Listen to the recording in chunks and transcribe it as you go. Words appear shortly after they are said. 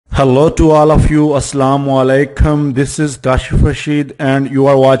Hello to all of you. Assalamu alaikum. This is Kashif Rashid and you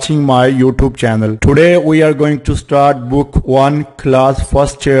are watching my YouTube channel. Today we are going to start book 1 class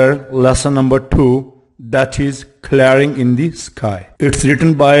first year lesson number 2, that is Clearing in the Sky. It's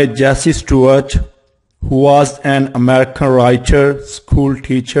written by Jesse Stewart, who was an American writer, school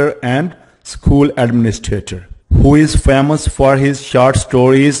teacher and school administrator, who is famous for his short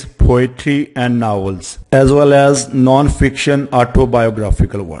stories, poetry and novels, as well as non-fiction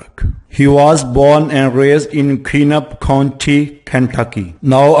autobiographical work. He was born and raised in Cleanup County, Kentucky.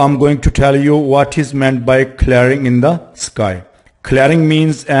 Now I'm going to tell you what is meant by clearing in the sky. Clearing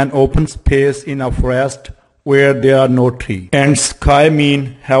means an open space in a forest where there are no trees. And sky mean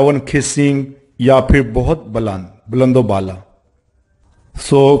heaven kissing या फिर बहुत बुलंदो बाला.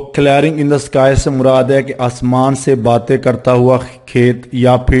 सो clearing in the sky से मुराद है कि आसमान से बातें करता हुआ खेत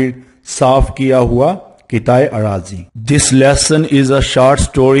या फिर साफ किया हुआ किताए अराजी. This lesson is a short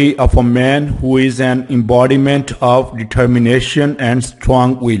story of a man who is an embodiment of determination and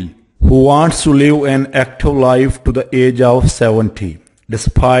strong will, who wants to live an active life to the age of 70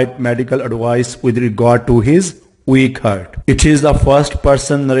 despite medical advice with regard to his weak heart. It is the first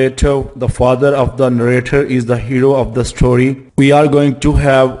person narrative. The father of the narrator is the hero of the story. We are going to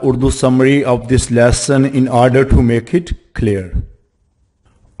have Urdu summary of this lesson in order to make it clear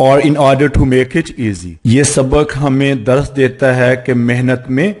or in order to make it easy. ये सबक हमें दर्स देता है कि मेहनत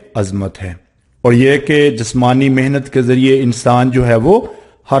में अजमत है और ये कि जिस्मानी मेहनत के जरिए इंसान जो है वो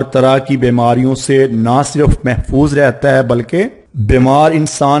हर तरह की बीमारियों से ना सिर्फ महफूज रहता है बल्कि बीमार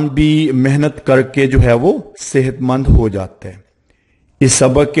इंसान भी मेहनत करके जो है वो सेहतमंद हो जाते हैं. इस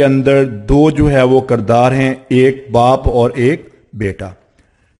सबक के अंदर दो जो है वो किरदार हैं, एक बाप और एक बेटा.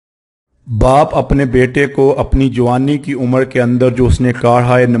 बाप अपने बेटे को अपनी जवानी की उम्र के अंदर जो उसने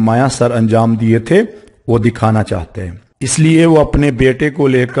काढ़ाए नुमायां सर अंजाम दिए थे वो दिखाना चाहते हैं. इसलिए वो अपने बेटे को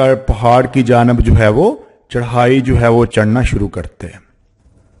लेकर पहाड़ की जानब जो है वो चढ़ाई जो है वो चढ़ना शुरू करते हैं.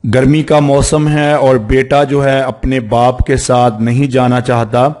 गर्मी का मौसम है और बेटा जो है अपने बाप के साथ नहीं जाना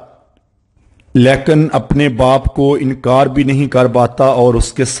चाहता, लेकिन अपने बाप को इनकार भी नहीं कर पाता और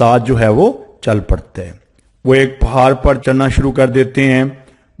उसके साथ जो है वो चल पड़ते हैं. वो एक पहाड़ पर चढ़ना शुरू कर देते हैं.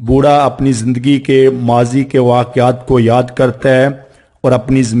 बूढ़ा अपनी जिंदगी के माजी के वाकयात को याद करता है और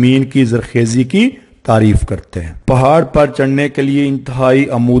अपनी जमीन की जरखेजी की तारीफ करते हैं. पहाड़ पर चढ़ने के लिए इंतहाई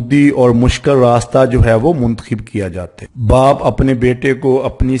अमूदी और मुश्किल रास्ता जो है वो मुंतखब किया जाता है. बाप अपने बेटे को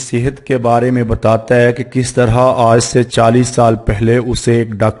अपनी सेहत के बारे में बताता है कि किस तरह आज से 40 साल पहले उसे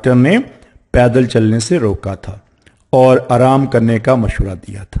एक डॉक्टर ने पैदल चलने से रोका था और आराम करने का मशवरा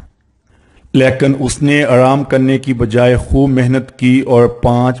दिया था, लेकिन उसने आराम करने की बजाय खूब मेहनत की और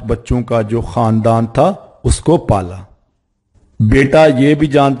 5 बच्चों का जो खानदान था उसको पाला. बेटा ये भी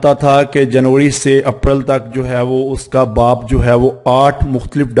जानता था कि जनवरी से अप्रैल तक जो है वो उसका बाप जो है वो 8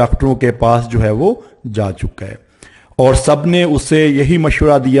 मुख्तलिफ डॉक्टरों के पास जो है वो जा चुका है और सब ने उसे यही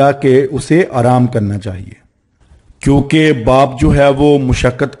मशवरा दिया कि उसे आराम करना चाहिए, क्योंकि बाप जो है वो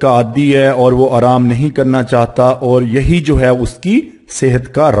मुशक्कत का आदी है और वो आराम नहीं करना चाहता और यही जो है उसकी सेहत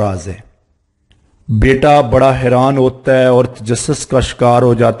का राज है. बेटा बड़ा हैरान होता है और तजस्सुस का शिकार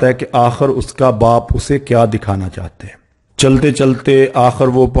हो जाता है कि आखिर उसका बाप उसे क्या दिखाना चाहते हैं. चलते चलते आखिर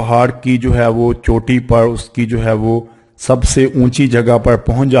वो पहाड़ की जो है वो चोटी पर उसकी जो है वो सबसे ऊंची जगह पर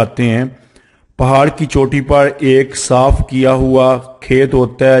पहुंच जाते हैं. पहाड़ की चोटी पर एक साफ किया हुआ खेत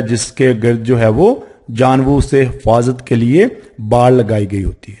होता है जिसके गिर्द जो है वो जानवरों से हिफाजत के लिए बाड़ लगाई गई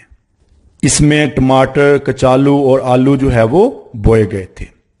होती है. इसमें टमाटर, कचालू और आलू जो है वो बोए गए थे.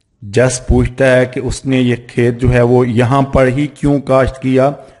 जस पूछता है कि उसने ये खेत जो है वो यहाँ पर ही क्यों काश्त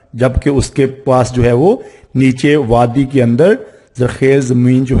किया जबकि उसके पास जो है वो नीचे वादी के अंदर जरखेज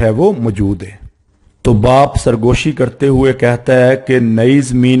जमीन जो है वो मौजूद है. तो बाप सरगोशी करते हुए कहता है कि नई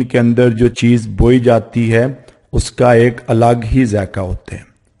जमीन के अंदर जो चीज बोई जाती है उसका एक अलग ही जायका होता है.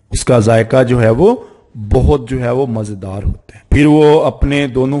 उसका जायका जो है वो बहुत जो है वो मजेदार होता है. फिर वो अपने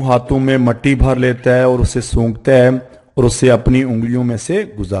दोनों हाथों में मट्टी भर लेता है और उसे सूंघता है और उसे अपनी उंगलियों में से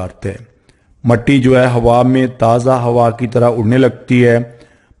गुजारता है. मट्टी जो है हवा में ताज़ा हवा की तरह उड़ने लगती है.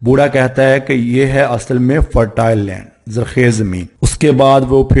 बूढ़ा कहता है कि यह है असल में फर्टाइल लैंड, जरखेज जमीन. उसके बाद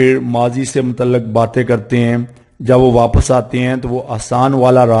वो फिर माजी से मुतल्लक बातें करते हैं. जब वो वापस आते हैं तो वो आसान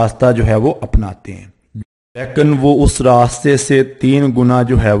वाला रास्ता जो है वो अपनाते हैं, लेकिन वो उस रास्ते से 3 गुना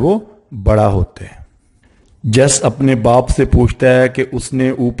जो है वो बड़ा होता है. जस अपने बाप से पूछता है कि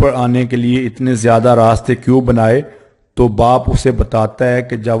उसने ऊपर आने के लिए इतने ज्यादा रास्ते क्यों बनाए, तो बाप उसे बताता है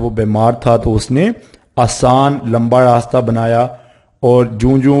कि जब वो बीमार था तो उसने आसान लंबा रास्ता बनाया और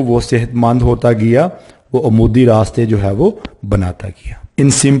जूं जूं वो सेहतमंद होता गया वो अमूदी रास्ते जो है वो बनाता गया. In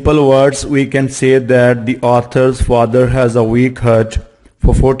simple words, we can say that the author's father has a weak heart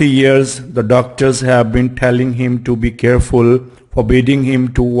For 40 years, the doctors have been telling him to be careful, forbidding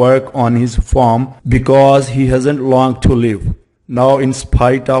him to work on his farm because he hasn't long to live. Now, in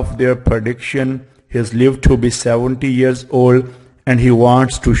spite of their prediction, he has lived to be 70 years old and he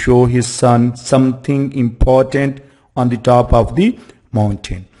wants to show his son something important on the top of the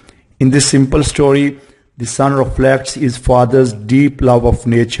mountain. In this simple story, the son reflects his father's deep love of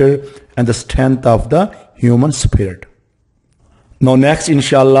nature and the strength of the human spirit. Now next,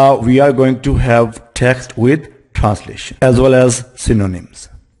 inshallah, we are going to have text with translation as well as synonyms.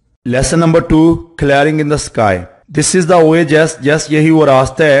 Lesson number 2, clearing in the sky. This is the way, just यही वो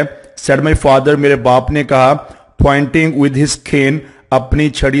रास्ता है, said my father, मेरे बाप ने कहा, pointing with his cane, अपनी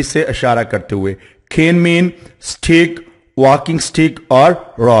छड़ी से इशारा करते हुए. Cane mean stick, walking stick or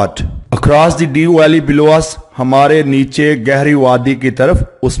rod. Across the deep valley below us, हमारे नीचे गहरी वादी की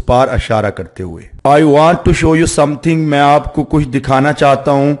तरफ उस पार इशारा करते हुए. I want to show you something, मैं आपको कुछ दिखाना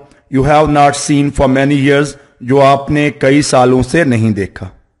चाहता हूँ. You have not seen for many years, जो आपने कई सालों से नहीं देखा.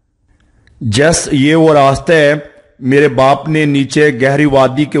 Just ये वो रास्ता है, मेरे बाप ने नीचे गहरी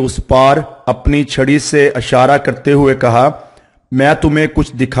वादी के उस पार अपनी छड़ी से इशारा करते हुए कहा, मैं तुम्हें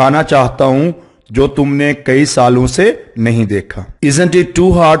कुछ दिखाना चाहता हूँ जो तुमने कई सालों से नहीं देखा. Isn't it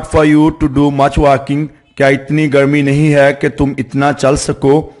too hard for you to do much walking? क्या इतनी गर्मी नहीं है कि तुम इतना चल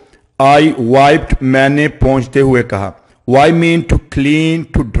सको? I wiped, मैंने पहुंचते हुए कहा. Wipe mean to clean,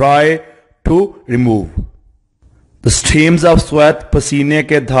 to dry, to remove. The streams of sweat, पसीने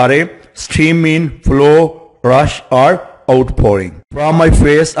के धारे. Stream mean flow, rush or outpouring. From my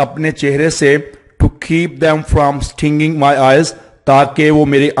face, अपने चेहरे से. To keep them from stinging my eyes, ताकि वो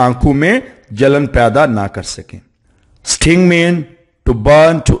मेरी आंखों में जलन पैदा ना कर सके. Sting mean to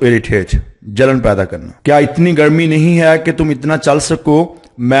burn, to irritate. जलन पैदा करना. क्या इतनी गर्मी नहीं है कि तुम इतना चल सको?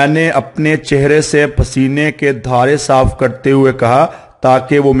 मैंने अपने चेहरे से पसीने के धारे साफ करते हुए कहा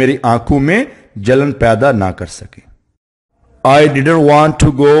ताकि वो मेरी आंखों में जलन पैदा ना कर सके. I didn't want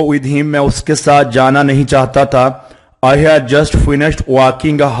to go with him. मैं उसके साथ जाना नहीं चाहता था. I had just finished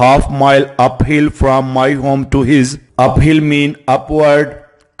walking a half mile uphill from my home to his. Uphill mean upward,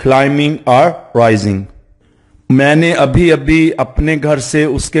 climbing or rising. मैंने अभी अभी अपने घर से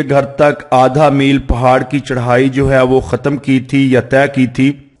उसके घर तक आधा मील पहाड़ की चढ़ाई जो है वो खत्म की थी या तय की थी.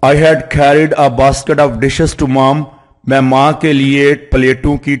 I had carried a basket of dishes to mom. मैं माँ के लिए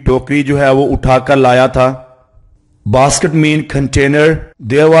प्लेटों की टोकरी जो है वो उठाकर लाया था. Basket mean container.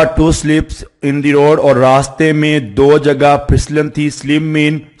 There were 2 slips in the road. और रास्ते में 2 जगह फिसलन थी. Slip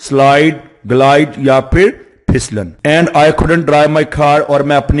mean slide, glide या फिर फिसलन. And I couldn't drive my car. और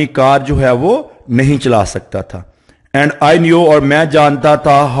मैं अपनी कार जो है वो नहीं चला सकता था. And I knew, और मैं जानता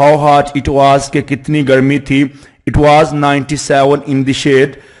था, how hot it was, कि कितनी गर्मी थी. It was 97 in the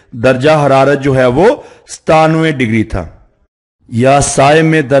shade. दर्जा हरारत जो है वो 97 डिग्री था, या साए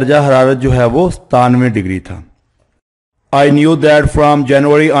में दर्जा हरारत जो है वो 97 डिग्री था. I knew that from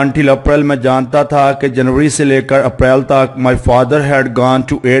January until April, मैं जानता था कि जनवरी से लेकर अप्रैल तक my father had gone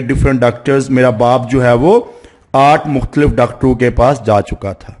to 8 different doctors. मेरा बाप जो है वो 8 मुख्तलिफ डॉक्टरों के पास जा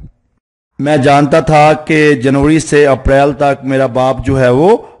चुका था. मैं जानता था कि जनवरी से अप्रैल तक मेरा बाप जो है वो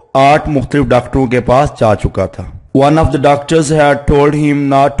 8 मुख्तलिफ डॉक्टरों के पास जा चुका था. One of the doctors had told him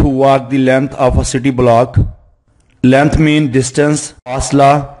not to walk the length of a city block. Length mean distance,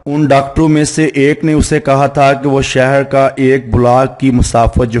 फासला. उन डॉक्टरों में से एक ने उसे कहा था कि वो शहर का एक ब्लॉक की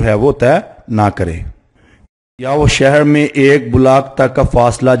मुसाफत जो है वो तय ना करे, या वो शहर में एक ब्लॉक तक का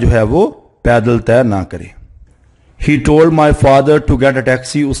फासला जो है वो पैदल तय ना करे. He told my father to get a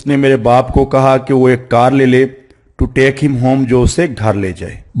taxi. उसने मेरे बाप को कहा कि वो एक कार ले ले, to take him home, जो उसे घर ले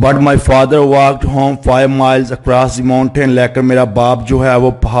जाए. But my father walked home 5 miles across the mountain. लेकर मेरा बाप जो है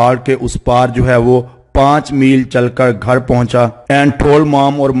वो पहाड़ के उस पार जो है वो 5 मील चलकर घर पहुंचा. And told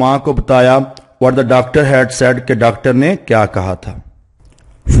mom, और माँ को बताया what the doctor had said, कि डॉक्टर ने क्या कहा था.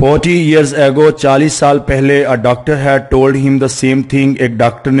 40 years ago, 40 साल पहले, a doctor had told him the same thing. एक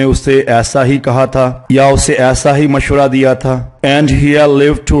डॉक्टर ने उसे ऐसा ही कहा था या उसे ऐसा ही मशवरा दिया था. And he had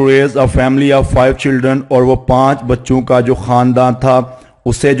lived to raise a family of 5 children. और वो 5 बच्चों का जो खानदान था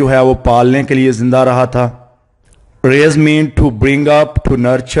उसे जो है वो पालने के लिए जिंदा रहा था. Raise mean to bring up, to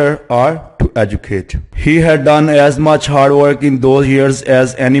nurture or to educate. He had done as much hard work in those years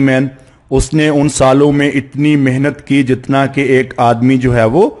as any man. उसने उन सालों में इतनी मेहनत की जितना कि एक आदमी जो है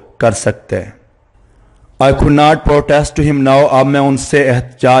वो कर सकता है. I could not protest to him now. अब मैं उनसे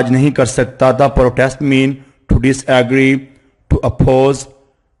एहतजाज नहीं कर सकता था. Protest mean to disagree, to oppose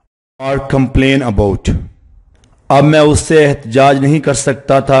or complain about. अब मैं उससे एहतजाज नहीं कर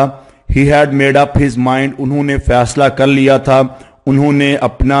सकता था. He had made up his mind. उन्होंने फैसला कर लिया था, उन्होंने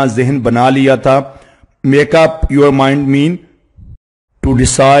अपना जहन बना लिया था. Make up your mind mean to to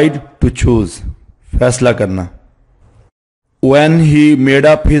decide, to choose, فیصلہ کرنا. When he made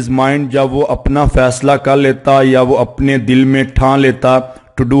up his mind, جب وہ اپنا فیصلہ کر لیتا یا وہ اپنے دل میں ٹھان لیتا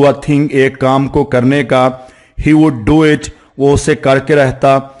to do a thing, ایک کام کو کرنے کا, he would do it, وہ اسے کر کے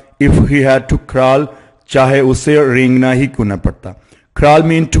رہتا. If he had to crawl, چاہے اسے رینگنا ہی کیوں نہ پڑتا. Crawl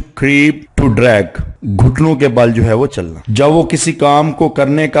mean to creep, to drag, گھٹنوں کے بل جو ہے وہ چلنا. جب وہ کسی کام کو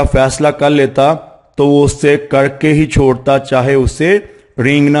کرنے کا فیصلہ کر لیتا تو وہ اسے کر کے ہی چھوڑتا چاہے اسے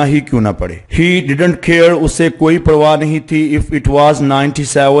رینگنا ہی کیوں نہ پڑے. He didn't care, اسے کوئی پرواہ نہیں تھی. If it was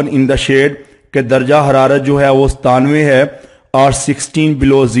 97 in the shade, کہ درجہ حرارت جو ہے وہ 97 ہے, اور 16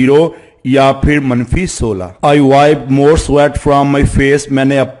 below zero, یا پھر -16. I wiped more sweat from my face, میں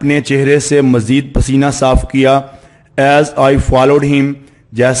نے اپنے چہرے سے مزید پسینہ صاف کیا. As I followed him,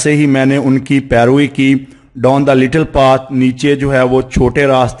 جیسے ہی میں نے ان کی پیروی کی. Down the little path, نیچے جو ہے وہ چھوٹے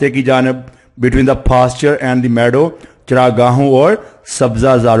راستے کی جانب. Between the pasture and the meadow, چراگاہوں اور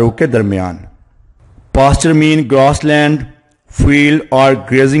سبزہ زاروں کے درمیان. Pasture mean grass land, field اور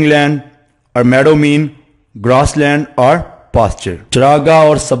grazing land, اور meadow mean grass land اور pasture. چراگاہ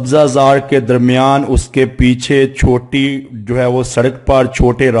اور سبزہ زار کے درمیان اس کے پیچھے چھوٹی جو ہے وہ سڑک پر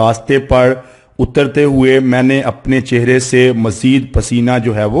چھوٹے راستے پر اترتے ہوئے میں نے اپنے چہرے سے مزید پسینہ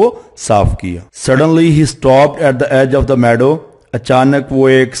جو ہے وہ صاف کیا. Suddenly he stopped at the edge of the meadow, اچانک وہ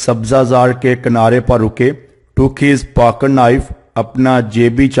ایک سبزہ زار کے کنارے پر رکے. Took his pocket knife, اپنا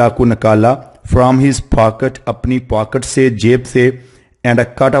جیبی چاقو نکالا. From his pocket, اپنی پاکٹ سے, جیب سے. And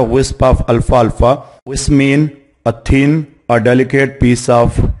cut a wisp of alfalfa. Wisp mean a thin or delicate piece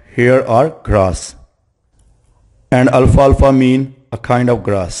of hair or grass. And alfalfa mean a kind of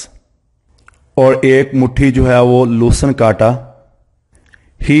grass. اور ایک مٹھی جو ہے وہ لوسن کاٹا.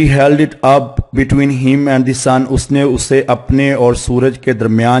 He held it up between him and the sun, اس نے اسے اپنے اور سورج کے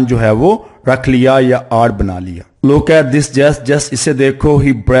درمیان جو ہے وہ رکھ لیا یا آڑ بنا لیا. Look at this, just اسے دیکھو.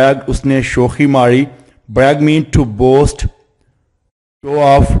 He bragged, اس نے شوخی ماری. Brag mean to boast, show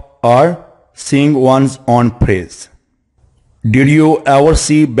off or sing one's own praise. Did you ever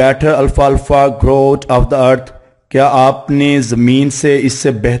see better alfalfa grow out of the earth? کیا آپ نے زمین سے اس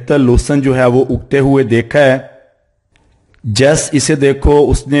سے بہتر لوسن جو ہے وہ اگتے ہوئے دیکھا ہے؟ جس اسے دیکھو,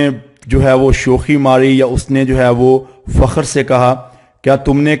 اس نے جو ہے وہ شوخی ماری یا اس نے جو ہے وہ فخر سے کہا, کیا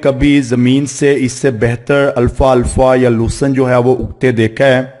تم نے کبھی زمین سے اس سے بہتر الفا یا لوسن جو ہے وہ اگتے دیکھا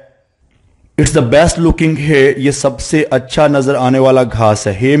ہے؟ It's the best looking hay, یہ سب سے اچھا نظر آنے والا گھاس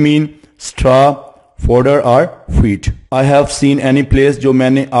ہے. Hay mean straw, fodder or feed. I have seen any place, جو میں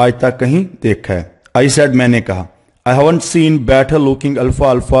نے آج تک کہیں دیکھا ہے. I said, میں نے کہا. I haven't seen better looking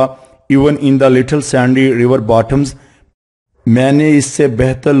alfalfa even in the little sandy river bottoms. میں نے اس سے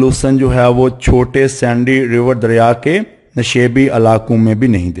بہتر لوسن جو ہے وہ چھوٹے سینڈی ریور دریا کے نشیبی علاقوں میں بھی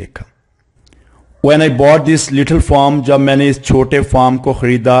نہیں دیکھا. When I bought this little farm, جب میں نے اس چھوٹے فارم کو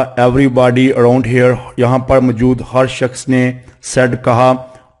خریدا, everybody around here, یہاں پر موجود ہر شخص نے said, کہا,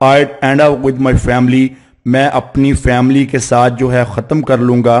 I'd end up with my family, میں اپنی فیملی کے ساتھ جو ہے ختم کر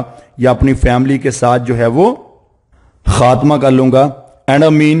لوں گا یا اپنی فیملی کے ساتھ جو ہے وہ خاتمہ کر لوں گا. And I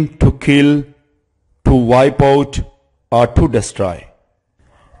mean to kill, to wipe out or to destroy.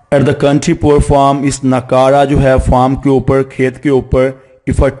 At the country poor farm, اس نکارہ جو ہے فارم کے اوپر, کھیت کے اوپر.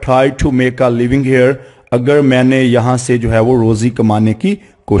 If I tried to make a living here, اگر میں نے یہاں سے جو ہے وہ روزی کمانے کی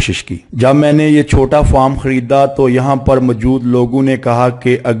کوشش کی. جب میں نے یہ چھوٹا فارم خریدا تو یہاں پر موجود لوگوں نے کہا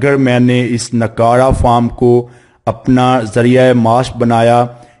کہ اگر میں نے اس نکارہ فارم کو اپنا ذریعہ معاش بنایا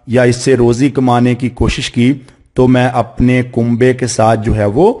یا اس سے روزی کمانے کی کوشش کی تو میں اپنے کنبے کے ساتھ جو ہے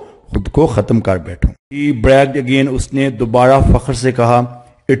وہ خود کو ختم کر بیٹھوں. He bragged again, اس نے دوبارہ فخر سے کہا,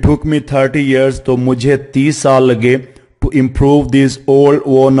 It took me 30 years, تو مجھے 30 سال لگے, to improve this old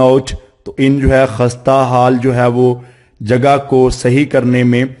worn out, تو ان جو ہے خستہ حال جو ہے وہ جگہ کو صحیح کرنے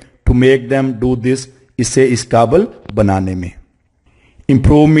میں, to make them do this, اسے اس قابل بنانے میں.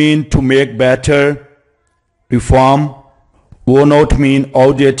 Improve mean to make better, reform. Worn out mean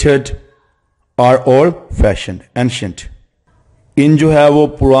outdated or old fashioned, ancient. ان جو ہے وہ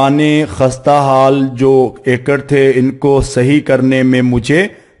پرانے خستہ حال جو ایکڑ تھے ان کو صحیح کرنے میں مجھے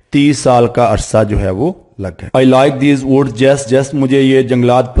 30 سال کا عرصہ جو ہے وہ لگ گیا. I like these woods, just مجھے یہ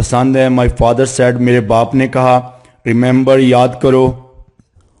جنگلات پسند ہیں. My father said, میرے باپ نے کہا, remember, یاد کرو,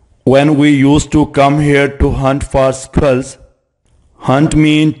 when we used to come here to hunt for squirrels. Hunt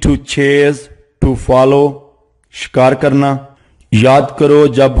mean to chase, to follow, شکار کرنا. یاد کرو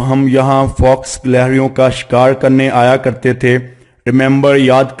جب ہم یہاں فاکس گلہریوں کا شکار کرنے آیا کرتے تھے. Remember,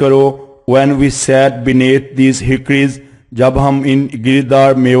 یاد کرو, when we sat beneath these hickories, جب ہم ان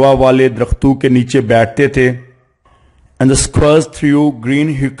گریدار میوہ والے درختوں کے نیچے بیٹھتے تھے. And the squirrels threw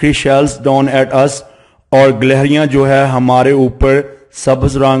green hickory shells down at us, اور گلہریاں جو ہے ہمارے اوپر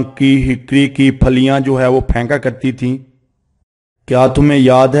سبز رنگ کی ہکری کی پھلیاں جو ہے وہ پھینکا کرتی تھیں۔ کیا تمہیں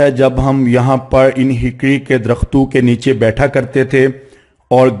یاد ہے جب ہم یہاں پر ان ہکری کے درختوں کے نیچے بیٹھا کرتے تھے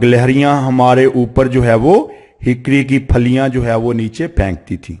اور گلہریاں ہمارے اوپر جو ہے وہ ہکری کی پھلیاں جو ہے وہ نیچے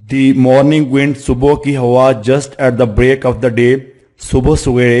پھینکتی تھی۔ دی مارننگ ونڈ، صبح کی ہوا، just at the break of the day, صبح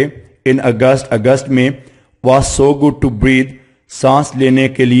سویرے، ان اگست میں، was so good to breath, سانس لینے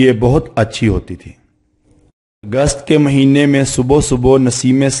کے لیے بہت اچھی ہوتی تھی۔ اگست کے مہینے میں صبح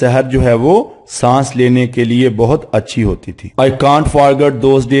نسیم سحر جو ہے وہ سانس لینے کے لیے بہت اچھی ہوتی تھی۔ I can't forget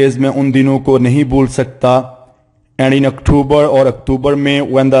those days، میں ان دنوں کو نہیں بھول سکتا۔ And in October، اور اکتوبر میں،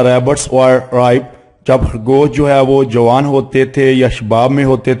 when the rabbits were ripe، جب خرگوش جو ہے وہ جوان ہوتے تھے یا شباب میں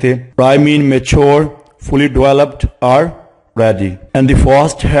ہوتے تھے۔ I mean mature، fully developed or ready۔ And the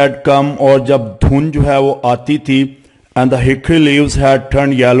frost had come، اور جب دھند جو ہے وہ آتی تھی۔ And the hickory leaves had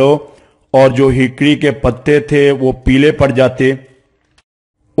turned yellow، اور جو ہکری کے پتے تھے وہ پیلے پڑ جاتے۔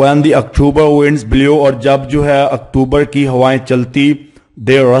 When the October winds blew، اور جب جو ہے اکتوبر کی ہوائیں چلتی۔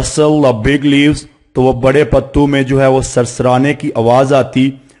 They rustle the big leaves، تو وہ بڑے پتوں میں جو ہے وہ سرسرانے کی آواز آتی۔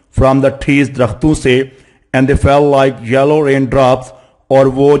 From the trees، درختوں سے۔ And they fell like yellow raindrops، اور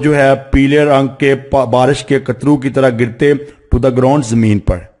وہ جو ہے پیلے رنگ کے بارش کے قطروں کی طرح گرتے to the ground، زمین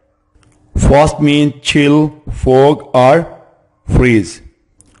پر۔ Frost mean chill، fog or freeze۔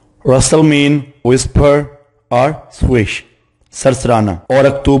 Rustle mean whisper or swish، سرسرانا۔ اور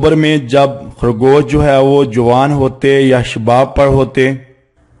اکتوبر میں جب خرگوش جو ہے وہ جوان ہوتے یا شباب پر ہوتے،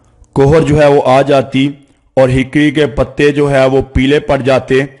 کوہر جو ہے وہ آ جاتی اور ہکری کے پتے جو ہے وہ پیلے پڑ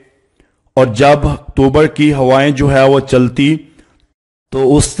جاتے، اور جب اکتوبر کی ہوائیں جو ہے وہ چلتی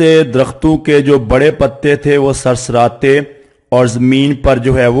تو اس سے درختوں کے جو بڑے پتے تھے وہ سرسراتے اور زمین پر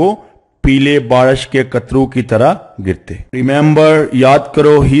جو ہے وہ پیلے بارش کے قطروں کی طرح گرتے۔ ریممبر، یاد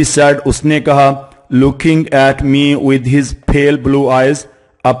کرو، ہی سیڈ، اس نے کہا، looking at me with his پیل blue eyes,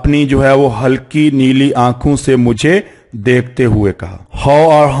 اپنی جو ہے وہ ہلکی نیلی آنکھوں سے مجھے دیکھتے ہوئے کہا۔ How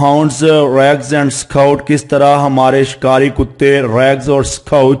are ہاؤنڈز rigs and scout, کس طرح ہمارے شکاری کتے ریگز اور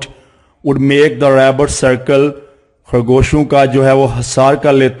scout would make the rabbit circle, خرگوشوں کا جو ہے وہ حصار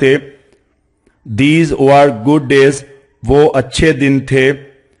کر لیتے۔ دیز ور گڈ ڈیز، وہ اچھے دن تھے۔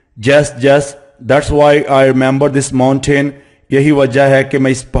 جس that's why I remember this mountain, یہی وجہ ہے کہ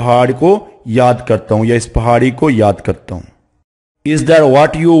میں اس پہاڑ کو یاد کرتا ہوں یا اس پہاڑی کو یاد کرتا ہوں۔ Is that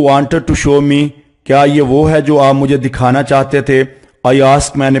what you wanted to show می، کیا یہ وہ ہے جو آپ مجھے دکھانا چاہتے تھے؟ آئی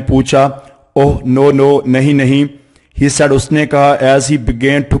آسک، میں نے پوچھا۔ اوہ نو، نہیں۔ ہی سیڈ، اس نے کہا، as he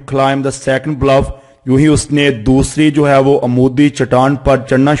begin to climb the second bulb, یوں ہی اس نے دوسری جو ہے وہ عمودی چٹان پر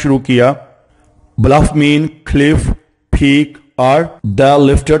چڑھنا شروع کیا۔ بلف مین کلف، پیک، اور دا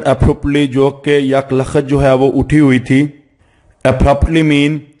لفٹڈ اپروپٹلی، جو کہ یک لخت جو ہے وہ اٹھی ہوئی تھی۔ اپروپٹلی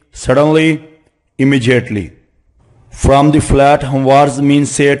مین suddenly, immediately. From the flat, ہموار زمین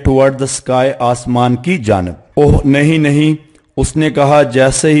سے، ٹورڈ دا اسکائی، آسمان کی جانب۔ اوہ نہیں، اس نے کہا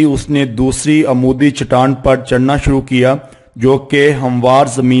جیسے ہی اس نے دوسری عمودی چٹان پر چڑھنا شروع کیا جو کہ ہموار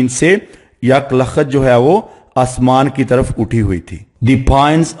زمین سے یک لخت جو ہے وہ آسمان کی طرف اٹھی ہوئی تھی۔ دی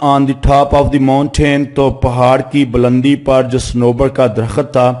Pines on the top of the mountain, تو پہاڑ کی بلندی پر جو سنوبر کا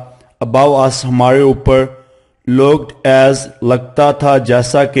درخت تھا، اباؤ اس، ہمارے اوپر، لوکڈ ایز، لگتا تھا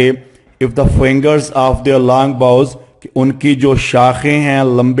جیسا کہ، if the fingers of their long bows, کہ ان کی جو شاخیں ہیں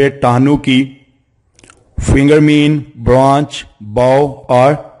لمبے ٹہنوں کی۔ فنگر مین برانچ، باؤ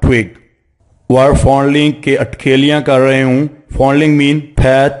اور ٹویگ۔ ور فونڈلنگ، کے اٹکھیلیاں کر رہے ہوں۔ فونڈلنگ مین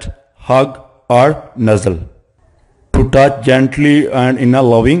پیٹ، ہگ اور نزل۔ To touch gently and in a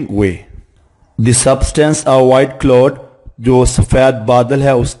living way. The substance of white cloud, جو سفید بادل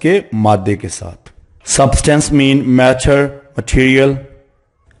ہے اس کے مادے کے ساتھ۔ سبسٹینس مین میٹر، مٹیریل۔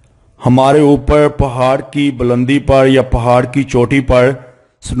 ہمارے اوپر پہاڑ کی بلندی پر یا پہاڑ کی چوٹی پر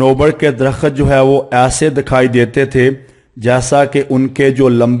سنوبر کے درخت جو ہے وہ ایسے دکھائی دیتے تھے جیسا کہ ان کے جو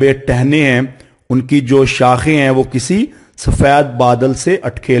لمبے ٹہنے ہیں، ان کی جو شاخیں ہیں وہ کسی سفید بادل سے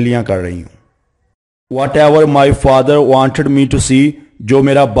اٹکھیلیاں کر رہی ہوں۔ What ever my father wanted me to سی، جو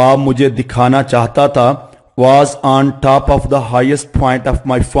میرا باپ مجھے دکھانا چاہتا تھا، was on top of the highest point of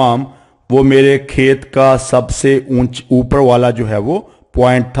my form, وہ میرے کھیت کا سب سے اوپر والا جو ہے وہ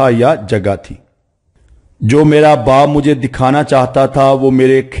پوائنٹ تھا یا جگہ تھی۔ جو میرا باپ مجھے دکھانا چاہتا تھا وہ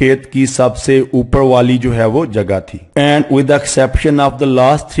میرے کھیت کی سب سے اوپر والی جو ہے وہ جگہ تھی۔ And with exception of the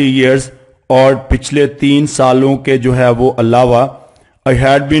last 3 years، اور پچھلے 3 سالوں کے جو ہے وہ علاوہ، I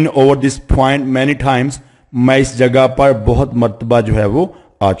had been over this point many times، میں اس جگہ پر بہت مرتبہ جو ہے وہ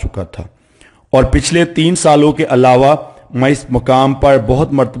آ چکا تھا، اور پچھلے 3 سالوں کے علاوہ میں اس مقام پر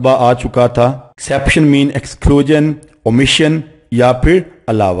بہت مرتبہ آ چکا تھا۔ ایکسیپشن مین ایکسکلوژن، اومیشن یا پھر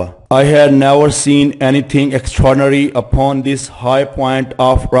علاوہ. I had never seen anything extraordinary upon this high point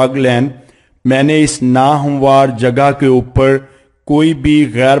of Raglan. میں نے اس ناہموار جگہ کے اوپر کوئی بھی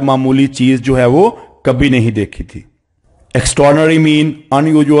غیر معمولی چیز جو ہے وہ کبھی نہیں دیکھی تھی. Extraordinary mean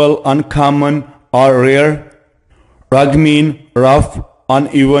unusual, uncommon or rare. Rug mean rough,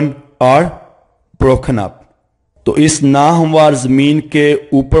 uneven or broken up. تو اس ناہموار زمین کے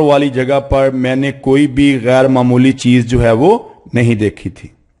اوپر والی جگہ پر میں نے کوئی بھی غیر معمولی چیز جو ہے وہ نہیں دیکھی تھی.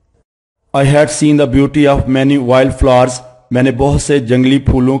 I had seen the beauty of many wildflowers. میں نے بہت سے جنگلی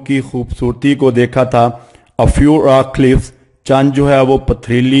پھولوں کی خوبصورتی کو دیکھا تھا. A few rock cliffs. چند جو ہے وہ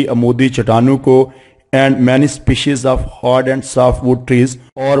پتھریلی عمودی چٹانوں کو. And many species of hard and soft wood trees.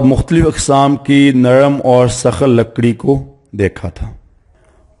 اور مختلف اقسام کی نرم اور سخت لکڑی کو دیکھا تھا.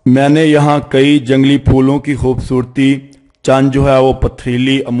 میں نے یہاں کئی جنگلی پھولوں کی خوبصورتی، چند جو ہے وہ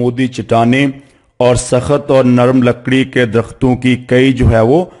پتھریلی عمودی چٹانیں اور سخت اور نرم لکڑی کے درختوں کی کئی جو ہے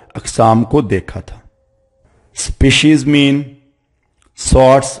وہ اقسام کو دیکھا تھا. Species mean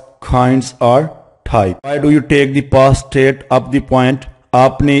sorts, kinds or type. Why do you take the path straight up the point?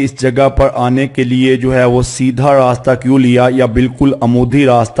 آپ نے اس جگہ پر آنے کے لیے جو ہے وہ سیدھا راستہ کیوں لیا یا بالکل عمودی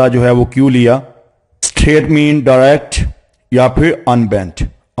راستہ جو ہے وہ کیوں لیا؟ Straight mean direct یا پھر unbent.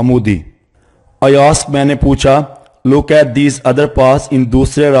 عمودی. I asked میں نے پوچھا look at these other paths ان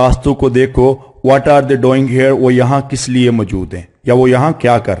دوسرے راستوں کو دیکھو what are they doing here وہ یہاں کس لیے موجود ہیں یا وہ یہاں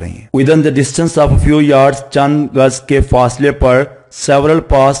کیا کر رہی ہیں. Within the distance of a few yards چند گز کے فاصلے پر several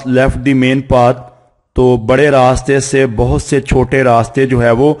paths left the main path تو بڑے راستے سے بہت سے چھوٹے راستے جو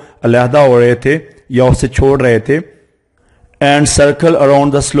ہے وہ علیحدہ ہو رہے تھے یا اسے چھوڑ رہے تھے. And circle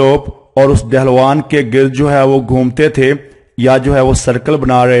around the slope اور اس ڈھلوان کے گرد جو ہے وہ گھومتے تھے یا جو ہے وہ سرکل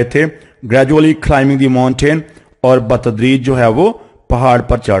بنا رہے تھے. gradually climbing the mountain اور بتدریج جو ہے وہ پہاڑ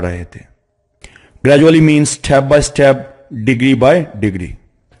پر چڑھ رہے تھے. gradually means step by step, degree by degree.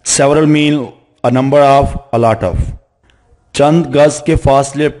 several mean a number of, a lot of. چند گز کے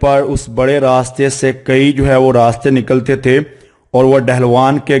فاصلے پر اس بڑے راستے سے کئی جو ہے وہ راستے نکلتے تھے اور وہ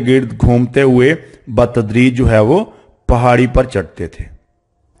ڈھلوان کے گرد گھومتے ہوئے بتدریج جو ہے وہ پہاڑی پر چڑھتے تھے.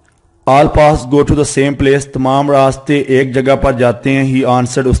 All paths go to the same place. تمام راستے ایک جگہ پر جاتے ہیں. He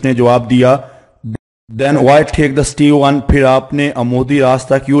answered اس نے جواب دیا. Then why take the steep one? پھر آپ نے عمودی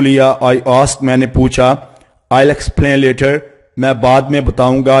راستہ کیوں لیا؟ I asked میں نے پوچھا. I'll explain later. میں بعد میں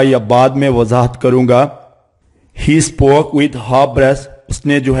بتاؤں گا یا بعد میں وضاحت کروں گا. He spoke with half breath. اس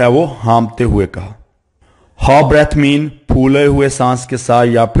نے جو ہے وہ ہامتے ہوئے کہا. Half breath mean پھولے ہوئے سانس کے ساتھ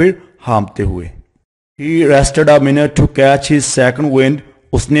یا پھر ہامتے ہوئے. He rested a minute to catch his second wind.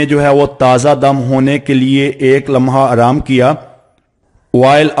 اس نے جو ہے وہ تازہ دم ہونے کے لیے ایک لمحہ آرام کیا.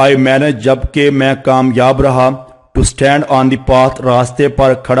 While I managed جبکہ میں کامیاب رہا to stand on the path راستے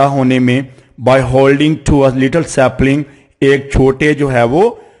پر کھڑا ہونے میں by holding to a little sapling ایک چھوٹے جو ہے وہ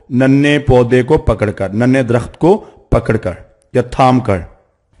ننھے پودے کو پکڑ کر، ننھے درخت کو پکڑ کر یا تھام کر.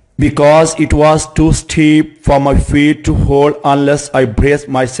 Because it was too steep for my feet to hold unless I braced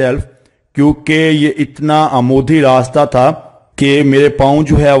myself. کیونکہ یہ اتنا عمودی راستہ تھا کہ میرے پاؤں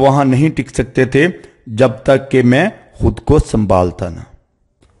جو ہے وہاں نہیں ٹک سکتے تھے جب تک کہ میں خود کو سنبھالتا نہ.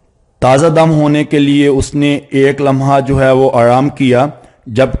 تازہ دم ہونے کے لیے اس نے ایک لمحہ جو ہے وہ آرام کیا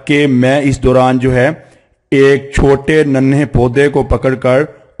جبکہ میں اس دوران جو ہے ایک چھوٹے ننھے پودے کو پکڑ کر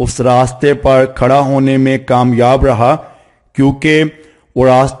اس راستے پر کھڑا ہونے میں کامیاب رہا کیونکہ وہ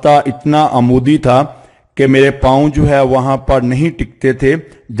راستہ اتنا عمودی تھا کہ میرے پاؤں جو ہے وہاں پر نہیں ٹکتے تھے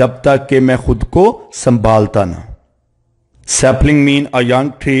جب تک کہ میں خود کو سنبھالتا نہ. Sapling mean a young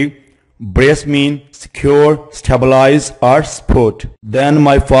tree. Brace mean secure, stabilize or support. Then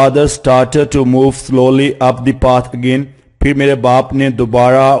my father started to move slowly up the path again. پھر میرے باپ نے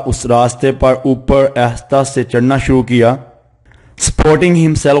دوبارہ اس راستے پر اوپر آہستہ سے چڑھنا شروع کیا. Supporting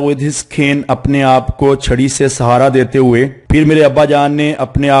himself with his cane اپنے آپ کو چھڑی سے سہارا دیتے ہوئے. پھر میرے ابا جان نے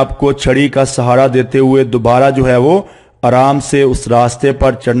اپنے آپ کو چھڑی کا سہارا دیتے ہوئے دوبارہ جو ہے وہ آرام سے اس راستے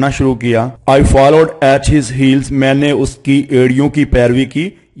پر چڑھنا شروع کیا. I followed at his heels. میں نے اس کی ایڑیوں کی پیروی کی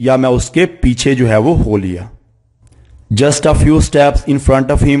یا میں اس کے پیچھے جو ہے وہ ہو لیا. Just a few steps in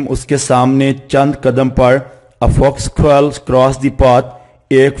front of him. اس کے سامنے چند قدم پر a fox squirrel crossed the path.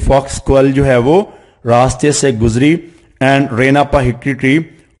 ایک fox squirrel جو ہے وہ راستے سے گزری and ran up a hickory tree.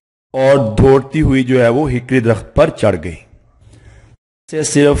 اور دوڑتی ہوئی جو ہے وہ ہکری درخت پر چڑھ گئی. سے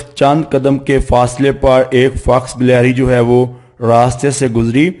صرف چند قدم کے فاصلے پر ایک فاکس بلیری جو ہے وہ راستے سے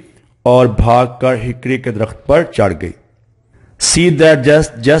گزری اور بھاگ کر ہکری کے درخت پر چڑھ گئی. See that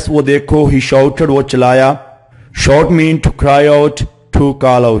just وہ دیکھو. He shouted وہ چلایا. Shout mean to cry out, to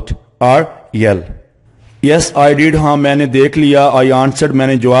call out or yell. Yes I did. ہاں میں نے دیکھ لیا. I answered میں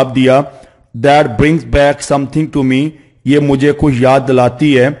نے جواب دیا. That brings back something to me. یہ مجھے کچھ یاد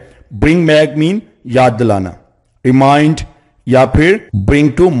دلاتی ہے. برنگ بیک مین یاد دلانا, ریمائنڈ یا پھر bring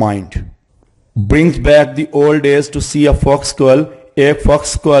to mind. Brings back the old days to C a Fox school, ایک فاکس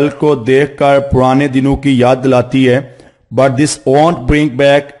اسکول کو دیکھ کر پرانے دنوں کی یاد دلاتی ہے. But this won't bring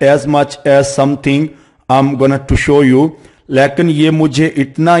back as much as some thing I am gonna to show you, لیکن یہ مجھے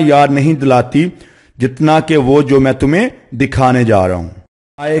اتنا یاد نہیں دلاتی جتنا کہ وہ جو میں تمہیں دکھانے جا رہا ہوں.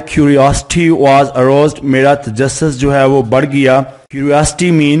 My curiosity was aroused, میرا تجسس جو ہے وہ بڑھ گیا. Curiosity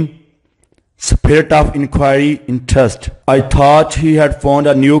mean spirit of inquiry, interest. I thought he had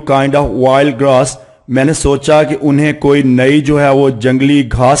found a new kind of wild grass. میں نے سوچا کہ انہیں کوئی نئی جو ہے وہ جنگلی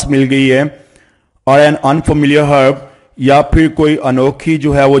گھاس مل گئی ہے. اور an unfamiliar herb, یا پھر کوئی انوکھی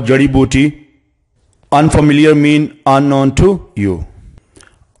جو ہے وہ جڑی بوٹی. Unfamiliar mean unknown to you.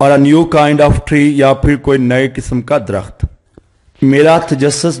 اور a new kind of tree, یا پھر کوئی نئے قسم کا درخت. میرا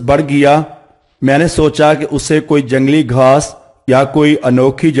تجسس بڑھ گیا, میں نے سوچا کہ اسے کوئی جنگلی گھاس یا کوئی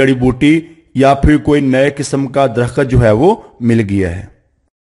انوکھی جڑی بوٹی یا پھر کوئی نئے قسم کا درخت جو ہے وہ مل گیا ہے.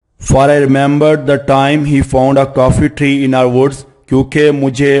 For I remembered the time he found a coffee tree in our woods, کیونکہ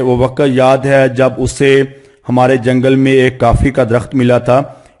مجھے وہ وقت یاد ہے جب اسے ہمارے جنگل میں ایک کافی کا درخت ملا تھا.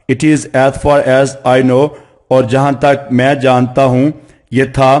 It is as far as I know, اور جہاں تک میں جانتا ہوں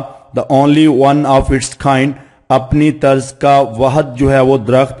یہ تھا the only one of its kind, اپنی طرز کا واحد جو ہے وہ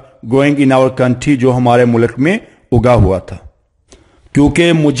درخت growing in our country, جو ہمارے ملک میں اگا ہوا تھا.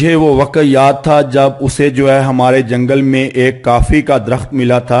 کیونکہ مجھے وہ وقت یاد تھا جب اسے جو ہے ہمارے جنگل میں ایک کافی کا درخت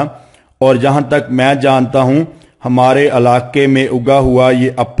ملا تھا, اور جہاں تک میں جانتا ہوں ہمارے علاقے میں اگا ہوا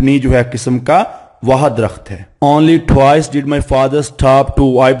یہ اپنی جو ہے قسم کا واحد درخت ہے. Only twice did my father stop to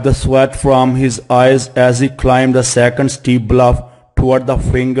wipe the sweat from his eyes as he climbed the second steep bluff toward the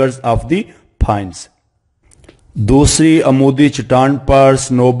fingers of the pines. دوسری عمودی چٹان پر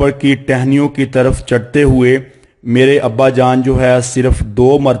سنوبر کی ٹہنیوں کی طرف چڑھتے ہوئے میرے ابا جان جو ہے صرف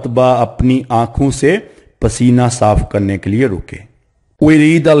 2 مرتبہ اپنی آنکھوں سے پسینہ صاف کرنے کے لیے رکے. We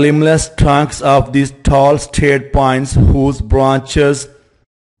read the limbless trunks of these tall straight pines whose branches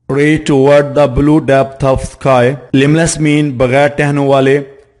reach toward the blue depth of sky. Limbless mean بغیر ٹہنوں والے,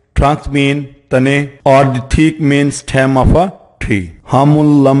 trunks mean تنے, اور the thick mean stem of a tree. ہم ان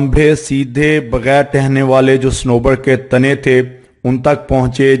لمبے سیدھے بغیر ٹہنے والے جو سنوبر کے تنے تھے ان تک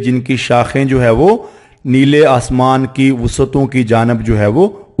پہنچے جن کی شاخیں جو ہے وہ نیلے آسمان کی وسعتوں کی جانب جو ہے وہ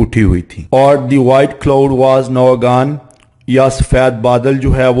اٹھی ہوئی تھی. اور the white cloud was now gone, یا سفید بادل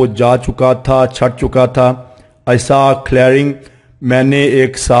جو ہے وہ جا چکا تھا, چھٹ چکا تھا. I saw clearing, میں نے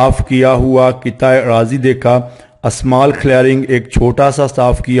ایک صاف کیا ہوا قطع اراضی دیکھا. A small clearing, ایک چھوٹا سا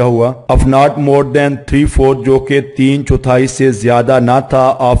صاف کیا ہوا. Of not more than 3/4, جو کہ 3/4 سے زیادہ نہ تھا.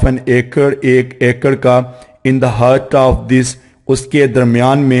 Of an acre, ایک ایکڑ کا. In the heart of this, اس کے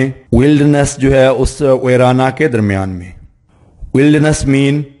درمیان میں. Wilderness جو ہے اس ویرانہ کے درمیان میں. Wilderness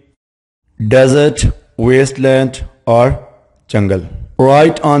mean desert, wasteland اور جنگل.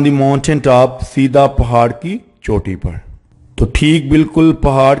 Right on the mountain top, سیدھا پہاڑ کی چوٹی پر. تو ٹھیک بالکل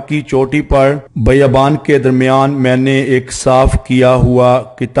پہاڑ کی چوٹی پر بیابان کے درمیان میں نے ایک صاف کیا ہوا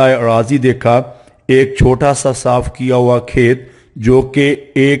قطع اراضی دیکھا, ایک چھوٹا سا صاف کیا ہوا کھیت جو کہ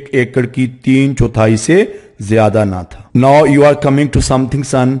 1 ایکڑ کی 3/4 سے زیادہ نہ تھا. Now you are coming to something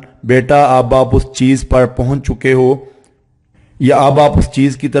son, بیٹا اب آپ اس چیز پر پہنچ چکے ہو یا اب آپ اس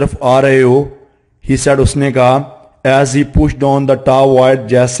چیز کی طرف آ رہے ہو. He said, اس نے کہا. As he pushed on the top wire,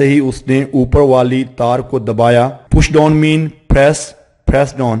 جیسے ہی اس نے اوپر والی تار کو دبایا. Push down mean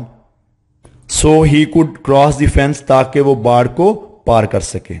press down. So he could cross the fence, تاکہ وہ باڑ کو پار کر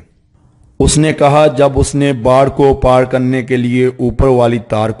سکے. اس نے کہا جب اس نے باڑ کو پار کرنے کے لیے اوپر والی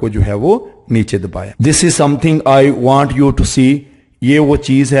تار کو جو ہے وہ نیچے دبایا. This is something I want you to see, یہ وہ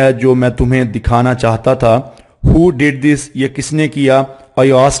چیز ہے جو میں تمہیں دکھانا چاہتا تھا. Who did this, یہ کس نے کیا. I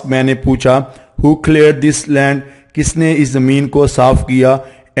asked, میں نے پوچھا. Who cleared this land, کس نے اس زمین کو صاف کیا.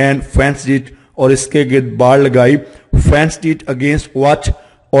 And fenced it, اور اس کے گرد باڑ لگائی. Fenced it against what,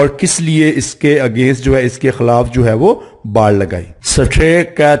 اور کس لیے اس کے اگینسٹ جو ہے اس کے خلاف جو ہے وہ باڑ لگائی. Stray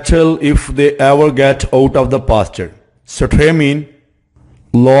cattle if they ever get out of the pasture. Stray mean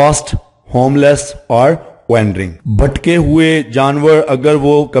lost, homeless اور wandering. بھٹکے ہوئے جانور اگر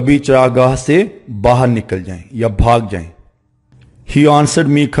وہ کبھی چراگاہ سے باہر نکل جائیں یا بھاگ جائیں. He answered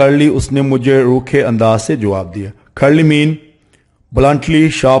me curtly, اس نے مجھے روکھے انداز سے جواب دیا. Curtly mean bluntly,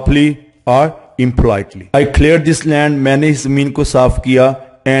 sharply or impolitely. I cleared this land, میں نے اس زمین کو صاف کیا.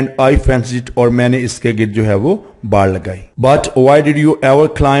 And I fenced it, اور میں نے اس کے گرد جو ہے وہ باڑ لگائی. But why did you ever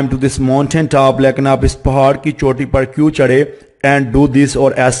climb to this mountain top, لیکن آپ اس پہاڑ کی چوٹی پر کیوں چڑھے. And do this,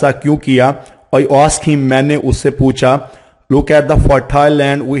 اور ایسا کیوں کیا. I asked him, میں نے اس سے پوچھا. Look at the fertile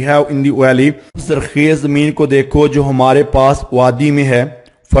land we have in the valley. زرخیز زمین کو دیکھو جو ہمارے پاس وادی میں ہے.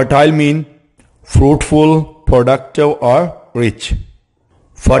 Fertile mean fruitful, productive or rich.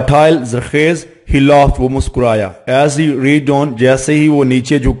 Fertile زرخیز. He laughed, وہ مسکرایا. As he reached on, جیسے ہی وہ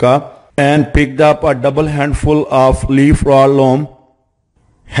نیچے جھکا, and picked up a double handful of leaf raw loam.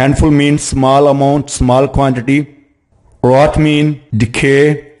 Handful means small amount, small quantity. Rot mean decay,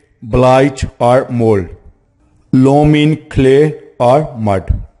 blight or mold. Loam mean clay or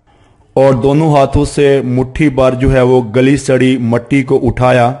mud. اور دونوں ہاتھوں سے مٹھی بھر جو ہے وہ گلی سڑی مٹی کو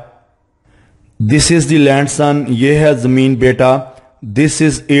اٹھایا. This is the land son, یہ ہے زمین بیٹا. This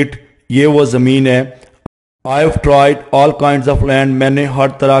is it, یہ وہ زمین ہے. I've tried all kinds of land, میں نے ہر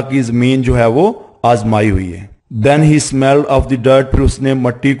طرح کی زمین جو ہے وہ آزمائی ہوئی ہے. Then he smelled of the dirt, پھر اس نے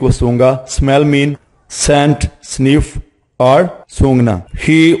مٹی کو سونگا. Smell mean scent, sniff اور سونگنا.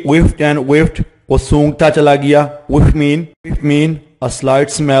 He whiffed and whiffed, وہ سونگتا چلا گیا. Whiff mean a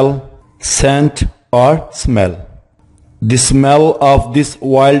slight smell, scent اور smell. The smell of this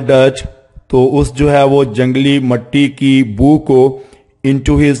wild dirt, تو اس جو ہے وہ جنگلی مٹی کی بو کو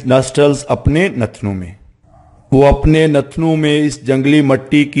into his nostrils, اپنے نتنوں میں. وہ اپنے نتنوں میں اس جنگلی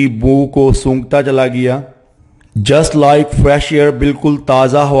مٹی کی بو کو سونگتا چلا گیا. Just like fresh air, بالکل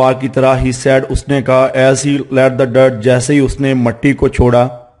تازہ ہوا کی طرح. He said, اس نے کہا. As he let the dirt, جیسے ہی اس نے مٹی کو چھوڑا.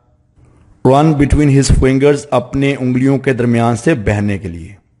 Run between his fingers, اپنے انگلیوں کے درمیان سے بہنے کے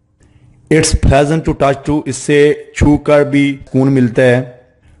لیے. It's pleasant to touch to, اس سے چھو کر بھی سکون ملتا ہے.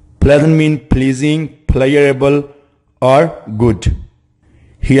 Pleasant mean pleasing, pleasurable اور good.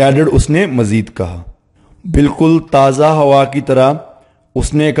 He added, اس نے مزید کہا. بالکل تازہ ہوا کی طرح.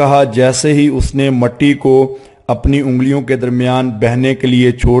 اس نے کہا جیسے ہی اس نے مٹی کو اپنی انگلیوں کے درمیان بہنے کے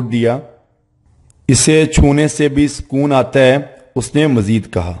لیے چھوڑ دیا. اسے چھونے سے بھی سکون آتا ہے. اس نے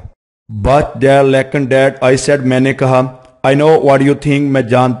مزید کہا. But there لیکن Dad, I said, میں نے کہا. I know what you think, میں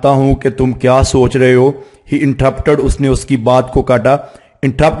جانتا ہوں کہ تم کیا سوچ رہے ہو. He interrupted, اس نے اس کی بات کو کاٹا.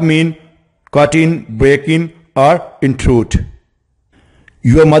 Interrupt mean cut in, break in or intrude.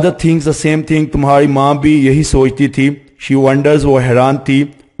 Your mother thinks the same thing, تمہاری ماں بھی یہی سوچتی تھی. She wonders, وہ حیران تھی.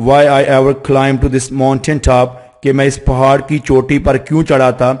 Why I ever climbed to this mountain top, کہ میں اس پہاڑ کی چوٹی پر کیوں چڑھا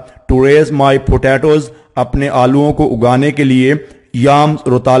تھا. To raise my potatoes, اپنے آلووں کو اگانے کے لیے. Yams,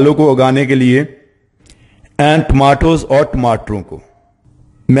 رتالوں کو اگانے کے لیے. And tomatoes, اور ٹماٹروں کو.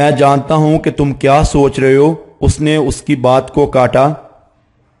 میں جانتا ہوں کہ تم کیا سوچ رہے ہو. اس نے اس کی بات کو کاٹا.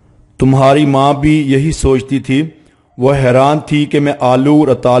 تمہاری ماں بھی یہی سوچتی تھی. وہ حیران تھی کہ میں آلو,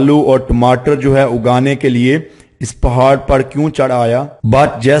 رتالو اور ٹماٹر جو ہے اگانے کے لیے اس پہاڑ پر کیوں چڑھ آیا.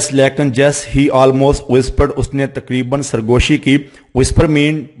 But just لیکن just, he almost whispered, اس نے تقریباً سرگوشی کی. Whisper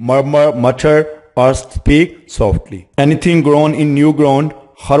mean murmur, mutter or speak softly. Anything grown in new ground,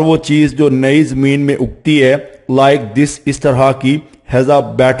 ہر وہ چیز جو نئی زمین میں اگتی ہے. Like this, اس طرح کی. Has a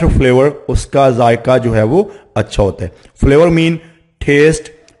better flavor, اس کا ذائقہ جو ہے وہ اچھا ہوتا ہے. Flavor mean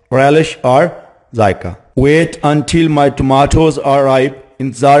taste, relish اور ذائقہ. Wait until my tomatoes are ripe,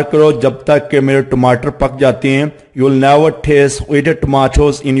 انتظار کرو جب تک کہ میرے ٹماٹر پک جاتے ہیں. You'll never taste sweeter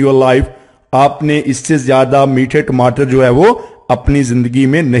tomatoes in your life, آپ نے اس سے زیادہ میٹھے ٹماٹر جو ہے وہ اپنی زندگی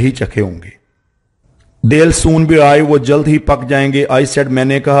میں نہیں چکھے ہوں گے. They'll soon be ripe, وہ جلد ہی پک جائیں گے. I said, میں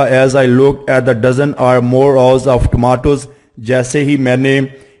نے کہا. As I looked at the dozen or more rows of tomatoes, جیسے ہی میں نے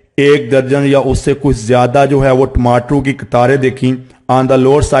ایک درجن یا اس سے کچھ زیادہ جو ہے وہ ٹماٹروں کی قطاریں دیکھیں. On the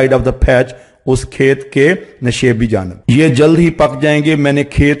lower side of the patch, اس کھیت کے نشیبی جانب. یہ جلد ہی پک جائیں گے. میں نے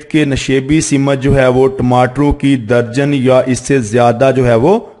کھیت کے نشیبی سمت جو ہے وہ ٹماٹروں کی درجن یا اس سے زیادہ جو ہے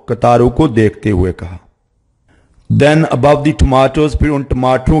وہ قطاروں کو دیکھتے ہوئے کہا. Then above the tomatoes, پھر ان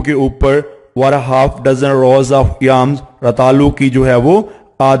ٹماٹروں کے اوپر were a half dozen rows of yams, رتالو کی جو ہے وہ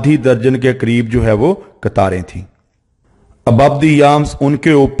آدھی درجن کے قریب جو ہے وہ قطاریں تھیں. Above the yams, ان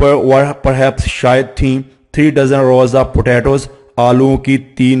کے اوپر were perhaps شاید تھیں 3 dozen rows of potatoes, آلووں کی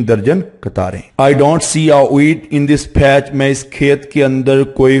 3 درجن قطاریں. I don't see a weed in this patch, میں اس کھیت کے اندر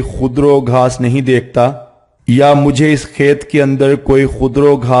کوئی خضرو گھاس نہیں دیکھتا. یا مجھے اس کھیت کے اندر کوئی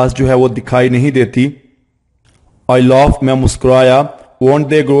خضرو گھاس جو ہے وہ دکھائی نہیں دیتی. I laughed, میں مسکرایا. Won't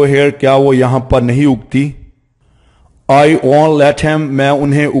they grow here, کیا وہ یہاں پر نہیں اگتی. I won't let him, میں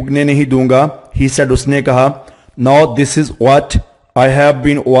انہیں اگنے نہیں دوں گا. He said, اس نے کہا. Now this is what I have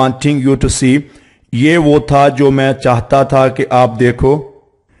been wanting you to see, یہ وہ تھا جو میں چاہتا تھا کہ آپ دیکھو.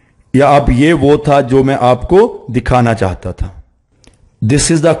 یا اب یہ وہ تھا جو میں آپ کو دکھانا چاہتا تھا. This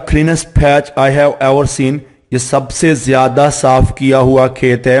is the cleanest patch I have ever seen, یہ سب سے زیادہ صاف کیا ہوا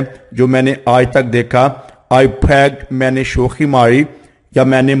کھیت ہے جو میں نے آج تک دیکھا. I bragged, میں نے شوخی ماری یا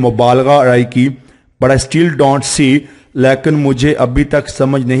میں نے مبالغہ آرائی کی. But I still don't see, لیکن مجھے ابھی تک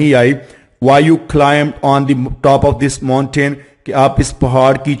سمجھ نہیں آئی. Why you climbed on the top of this mountain, کہ آپ اس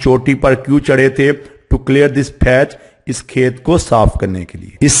پہاڑ کی چوٹی پر کیوں چڑھے تھے؟ To clear this patch, اس کھیت کو صاف کرنے کے لیے.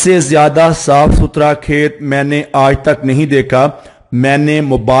 اس سے زیادہ صاف ستھرا کھیت میں نے آج تک نہیں دیکھا. میں نے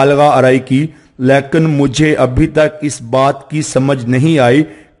مبالغہ آرائی کی، لیکن مجھے ابھی تک اس بات کی سمجھ نہیں آئی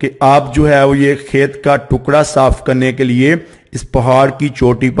کہ آپ جو ہے وہ یہ کھیت کا ٹکڑا صاف کرنے کے لیے اس پہاڑ کی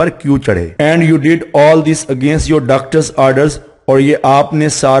چوٹی پر کیوں چڑھے. And you did all this against your doctor's orders, اور یہ آپ نے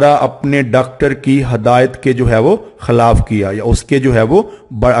سارا اپنے ڈاکٹر کی ہدایت کے جو ہے وہ خلاف کیا یا اس کے جو ہے وہ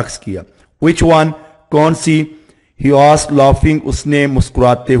برعکس کیا. Which one? کون سی؟ He asked laughing. اس نے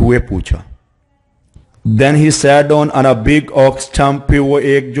مسکراتے ہوئے پوچھا. Then he sat down on a big oak stump. پھر وہ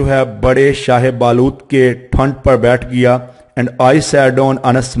ایک جو ہے بڑے شاہ بالوت کے ٹھنڈ پر بیٹھ گیا. And I sat down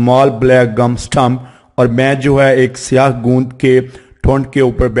on a small black gum stump. اور میں جو ہے ایک سیاہ گوند کے ٹھنڈ کے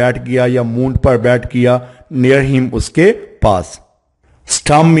اوپر بیٹھ گیا یا مونڈ پر بیٹھ گیا. Near him, اس کے پاس.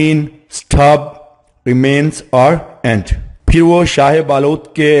 Stump mean stub, remains or end. پھر وہ شاہ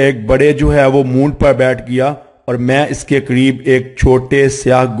بالوت کے ایک بڑے جو ہے وہ مونڈ پر بیٹھ گیا اور میں اس کے قریب ایک چھوٹے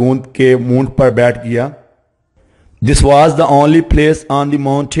سیاہ گوند کے مونڈ پر بیٹھ گیا. This was the only place on the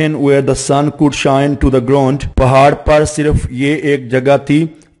mountain where the sun could shine to the ground. پہاڑ پر صرف یہ ایک جگہ تھی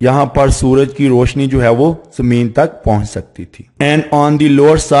یہاں پر سورج کی روشنی جو ہے وہ زمین تک پہنچ سکتی تھی. And on the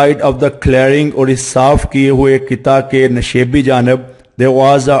lower side of the clearing, اور اس صاف کیے ہوئے قطع کے نشیبی جانب, there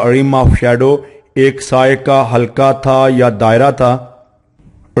was a rim of shadow. ایک سائے کا حلقہ تھا یا دائرہ تھا.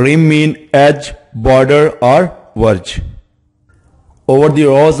 Rim mean edge, border or verge. Over the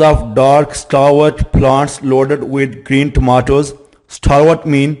rows of dark stalwart plants loaded with green tomatoes. Stalwart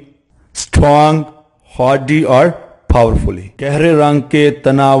mean strong, hardy or powerfully. گہرے رنگ کے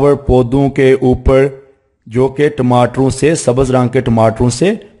تناور پودوں کے اوپر جو کہ ٹماٹروں سے سبز رنگ کے ٹماٹروں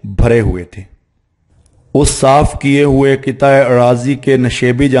سے بھرے ہوئے تھے. اس صاف کیے ہوئے قطع اراضی کے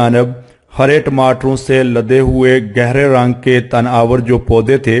نشیبی جانب ہرے ٹماٹروں سے لدے ہوئے گہرے رنگ کے تناور جو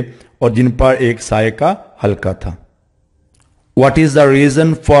پودے تھے اور جن پر ایک سائے کا حلقہ تھا. What is the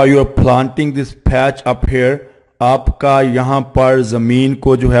reason for your planting this patch up here? آپ کا یہاں پر زمین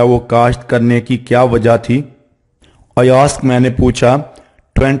کو جو ہے وہ کاشت کرنے کی کیا وجہ تھی؟ I asked, میں نے پوچھا.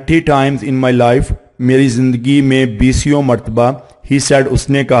 20 times in my life, میری زندگی میں 20 مرتبہ. He said, اس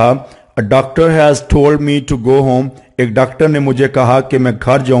نے کہا. A doctor has told me to go home. ایک ڈاکٹر نے مجھے کہا کہ میں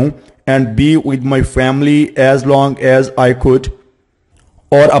گھر جاؤں. And be with my family as long as I could.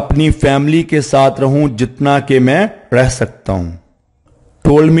 اور اپنی فیملی کے ساتھ رہوں جتنا کہ میں رہ سکتا ہوں.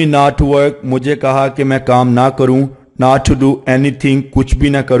 Told me not to work. مجھے کہا کہ میں کام نہ کروں. Not to do anything. کچھ بھی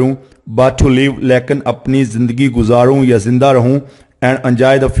نہ کروں. But to live. لیکن اپنی زندگی گزاروں یا زندہ رہوں. And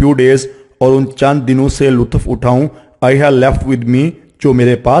enjoy the few days. اور ان چند دنوں سے لطف اٹھاؤں. I have left with me. جو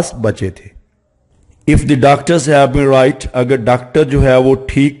میرے پاس بچے تھے. If the doctors have been right. اگر ڈاکٹر جو ہے وہ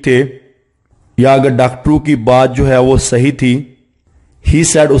ٹھیک تھے یا اگر ڈاکٹروں کی بات جو ہے وہ صحیح تھی. He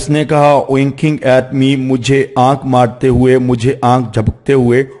said, اس نے کہا. Winking at me. مجھے آنکھ مارتے ہوئے, مجھے آنکھ جھپکتے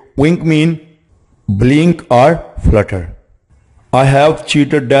ہوئے. Wink mean blink or flutter. I have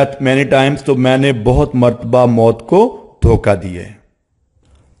cheated death many times. تو میں نے بہت مرتبہ موت کو دھوکہ دیا ہے.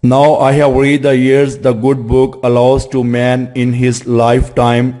 Now I have read the years the good book allows to man in his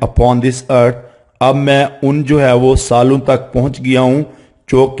lifetime upon this earth. اب میں ان جو ہے وہ سالوں تک پہنچ گیا ہوں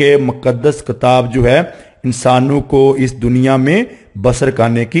جو کہ مقدس کتاب جو ہے انسانوں کو اس دنیا میں بسر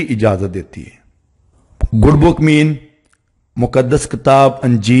کرنے کی اجازت دیتی ہے. Good book mean مقدس کتاب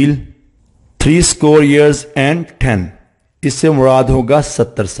انجیل. 70 years and 10. اس سے مراد ہوگا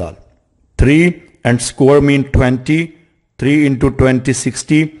 70 سال. 3 and score mean 20. 3 into 20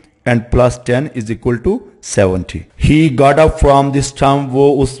 60 and plus 10 is equal to 70. He got up from the stump.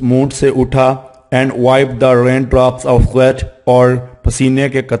 وہ اس مونڈ سے اٹھا. And wiped the raindrops of sweat. اور پسینے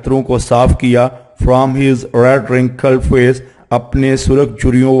کے قطروں کو صاف کیا. From his red wrinkled face. اپنے سرخ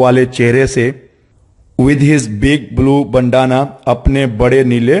جھریوں والے چہرے سے. With his big blue bandana. اپنے بڑے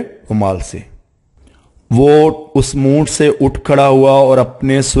نیلے رومال سے. وہ اس مونڈ سے اٹھ کھڑا ہوا اور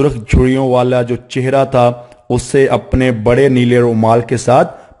اپنے سرخ جھریوں والا جو چہرہ تھا اس سے اپنے بڑے نیلے رومال کے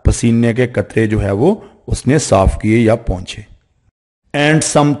ساتھ پسینے کے قطرے جو ہے وہ اس نے صاف کیے یا پہنچے. اینڈ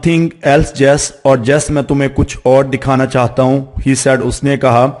سم تھنگ ایلس جیس. اور جیس میں تمہیں کچھ اور دکھانا چاہتا ہوں. He said. اس نے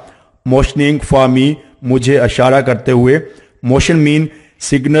کہا. موشننگ فار می. مجھے اشارہ کرتے ہوئے. موشن مین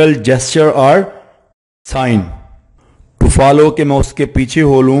سگنل, جیسچر اور سائن. ٹو فالو کہ میں اس کے پیچھے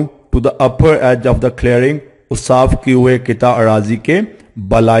ہو لوں. To the upper age of the clearing. اس صاف کیے ہوئے قطع اراضی کے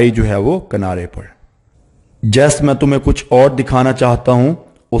بالائی جو ہے وہ کنارے پر. جیس میں تمہیں کچھ اور دکھانا چاہتا ہوں.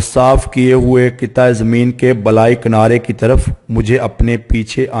 اس صاف کیے ہوئے قطع زمین کے بلائی کنارے کی طرف مجھے اپنے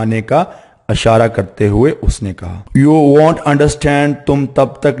پیچھے آنے کا اشارہ کرتے ہوئے اس نے کہا You won't understand تم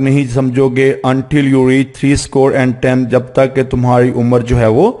تب تک نہیں سمجھو گے until you reach 70 جب تک کہ تمہاری عمر جو ہے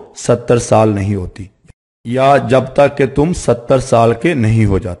وہ 70 سال نہیں ہوتی یا جب تک کہ تم 70 سال کے نہیں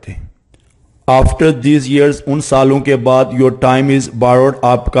ہو جاتے After these years ان سالوں کے بعد your time is borrowed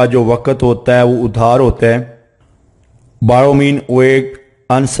آپ کا جو وقت ہوتا ہے وہ ادھار ہوتا ہے Borrow mean vague,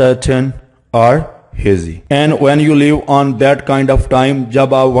 uncertain or hazy. And when you live on that kind of time,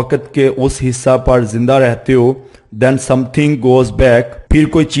 جب آپ وقت کے اس حصہ پر زندہ رہتے ہو, then something goes back. پھر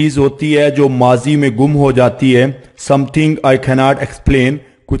کوئی چیز ہوتی ہے جو ماضی میں گم ہو جاتی ہے. Something I cannot explain.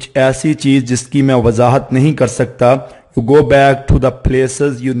 کچھ ایسی چیز جس کی میں وضاحت نہیں کر سکتا. You go back to the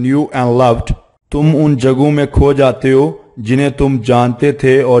places you knew and loved. تم ان جگہوں میں کھو جاتے ہو جنہیں تم جانتے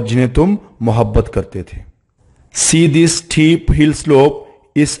تھے اور جنہیں تم محبت کرتے تھے. See this steep hill slope.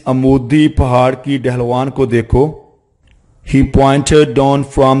 اس عمودی پہاڑ کی ڈھلوان کو دیکھو. He pointed down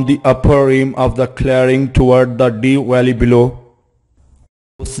from the upper rim of the clearing toward the deep valley below.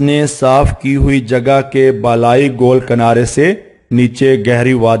 اس نے صاف کی ہوئی جگہ کے بالائی گول کنارے سے نیچے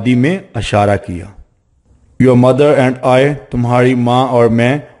گہری وادی میں اشارہ کیا. Your mother and I, تمہاری ماں اور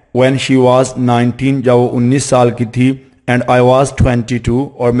میں, when she was 19 جب وہ 19 سال کی تھی, and I was 22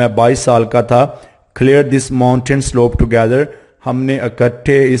 اور میں 22 سال کا تھا, cleared this mountain slope together. ہم نے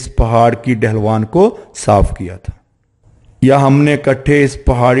اکٹھے اس پہاڑ کی ڈھلوان کو صاف کیا تھا یا ہم نے اکٹھے اس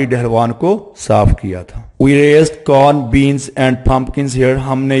پہاڑی ڈھلوان کو صاف کیا تھا. We raised corn, beans and pumpkins here.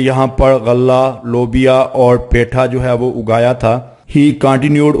 ہم نے یہاں پر غلہ, لوبیا اور پیٹھا جو ہے وہ اگایا تھا. He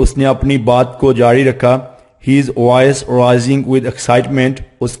continued. اس نے اپنی بات کو جاری رکھا. His voice rising with excitement.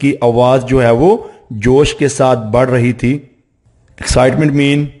 اس کی آواز جو ہے وہ جوش کے ساتھ بڑھ رہی تھی. Excitement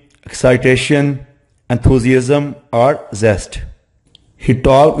mean excitation, enthusiasm or zest. He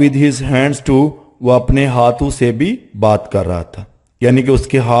talked with his hands too. وہ اپنے ہاتھوں سے بھی بات کر رہا تھا یعنی کہ اس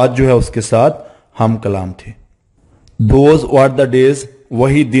کے ہاتھ جو ہے اس کے ساتھ ہم کلام تھے. Those were the days.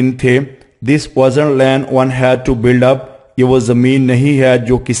 وہی دن تھے. This wasn't land one had to build up. یہ وہ زمین نہیں ہے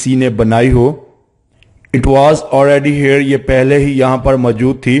جو کسی نے بنائی ہو. It was already here. یہ پہلے ہی یہاں پر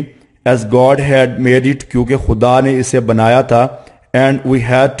موجود تھی. As God had made it. کیونکہ خدا نے اسے بنایا تھا. And we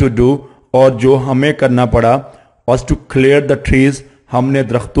had to do. اور جو ہمیں کرنا پڑا was to clear the trees. ہم نے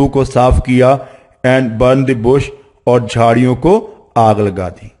درختوں کو صاف کیا. And burn the bush. اور جھاڑیوں کو آگ لگا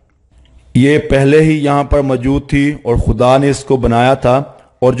دی. یہ پہلے ہی یہاں پر موجود تھی اور خدا نے اس کو بنایا تھا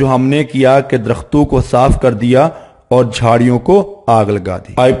اور جو ہم نے کیا کہ درختوں کو صاف کر دیا اور جھاڑیوں کو آگ لگا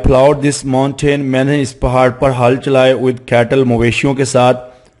دی. I plowed this mountain. میں نے اس پہاڑ پر ہل چلائے with cattle. مویشیوں کے ساتھ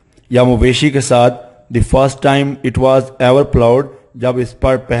یا مویشی کے ساتھ. The first time it was ever plowed. جب اس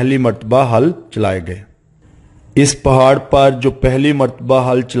پر پہلی مرتبہ ہل چلائے گئے. اس پہاڑ پر جو پہلی مرتبہ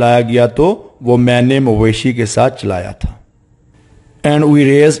ہل چلایا گیا تو وہ میں نے مویشی کے ساتھ چلایا تھا. And we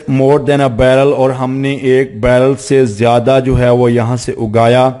raised more than a barrel. اور ہم نے ایک بیرل سے زیادہ جو ہے وہ یہاں سے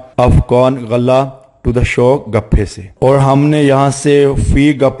اگایا. of corn غلہ to the shock گپھے سے. اور ہم نے یہاں سے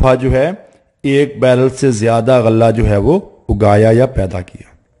فی گپھا جو ہے ایک بیرل سے زیادہ غلہ جو ہے وہ اگایا یا پیدا کیا.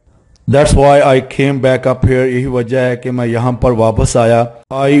 That's why I came back up here. یہی وجہ ہے کہ میں یہاں پر واپس آیا.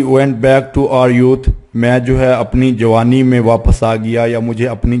 I went back to our youth. میں جو ہے اپنی جوانی میں واپس آ گیا یا مجھے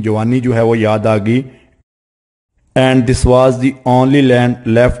اپنی جوانی جو ہے وہ یاد آ گئی. And this was the only land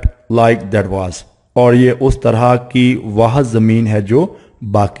left like that was. اور یہ اس طرح کی واحد زمین ہے جو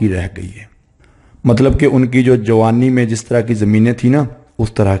باقی رہ گئی ہے. مطلب کہ ان کی جو جوانی میں جس طرح کی زمینیں تھی نا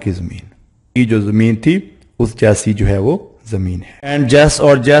اس طرح کی زمین کی جو زمین تھی اس جیسی جو ہے وہ زمین ہے. And Jess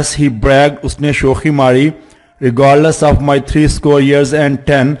or Jess he bragged. اس نے شوخی ماری. Regardless of my 60 years and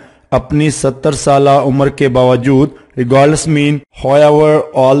 10. اپنی 70 سالہ عمر کے باوجود. Regardless mean however,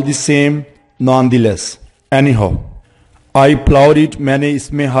 all the same, nonetheless, anyhow. I plowed it. میں نے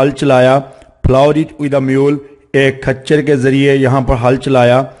اس میں ہل چلایا. Plowed it with a mule. ایک کھچر کے ذریعے یہاں پر ہل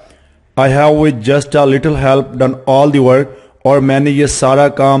چلایا. I have with just a little help done all the work. اور میں نے یہ سارا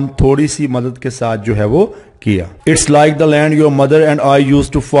کام تھوڑی سی مدد کے ساتھ جو ہے وہ کیا. It's like the land your mother and I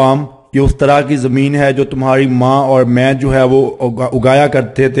used to farm. یہ اس طرح کی زمین ہے جو تمہاری ماں اور میں جو ہے وہ اگایا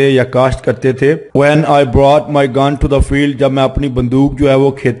کرتے تھے یا کاشت کرتے تھے. When I brought my gun to the field. جب میں اپنی بندوق جو ہے وہ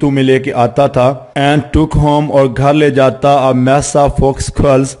کھیتوں میں لے کے آتا تھا. And took home. اور گھر لے جاتا a mess of fox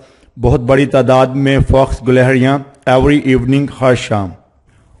skulls. بہت بڑی تعداد میں فاکس گلہریاں. Every evening. ہر شام.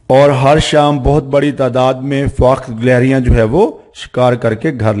 اور ہر شام بہت بڑی تعداد میں فاکس گلہریاں جو ہے وہ شکار کر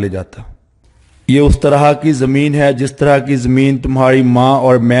کے گھر لے جاتا. یہ اس طرح کی زمین ہے جس طرح کی زمین تمہاری ماں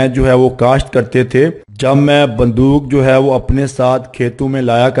اور میں جو ہے وہ کاشت کرتے تھے. جب میں بندوق جو ہے وہ اپنے ساتھ کھیتوں میں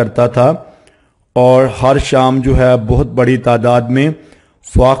لایا کرتا تھا اور ہر شام جو ہے بہت بڑی تعداد میں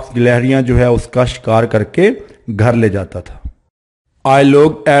فاکس گلہریاں جو ہے اس کا شکار کر کے گھر لے جاتا تھا. I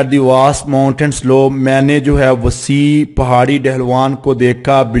looked at the vast mountains below. میں نے جو ہے وسیع پہاڑی ڈہلوان کو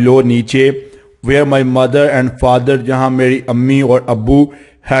دیکھا below نیچے. Where my mother and father جہاں میری امی اور ابو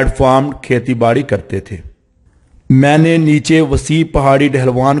had farmed کھیتی باڑی کرتے تھے. میں نے نیچے وسیع پہاڑی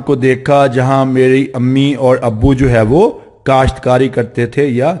ڈہلوان کو دیکھا جہاں میری امی اور ابو جو ہے وہ کاشتکاری کرتے تھے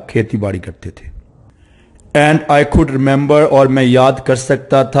یا کھیتی باڑی کرتے تھے. And I could remember اور میں یاد کر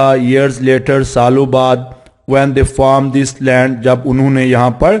سکتا تھا years later سالوں بعد when they farmed this land جب انہوں نے یہاں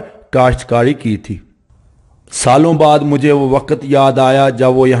پر کاشتکاری کی تھی. سالوں بعد مجھے وہ وقت یاد آیا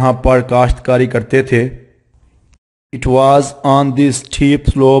جب وہ یہاں پر کاشتکاری کرتے تھے. It was on this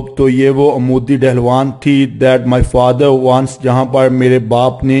steep slope تو یہ وہ عمودی ڈہلوان تھی that my father once جہاں پر میرے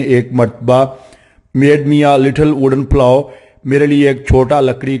باپ نے ایک مرتبہ made me a little wooden plow میرے لیے ایک چھوٹا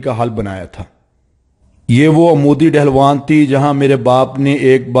لکڑی کا ہل بنایا تھا. یہ وہ عمودی ڈہلوان تھی جہاں میرے باپ نے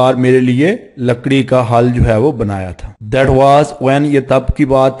ایک بار میرے لیے لکڑی کا ہل جو ہے وہ بنایا تھا. That was when یہ تب کی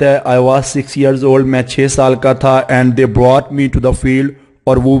بات ہے I was 6 years old میں 6 سال کا تھا and they brought me to the field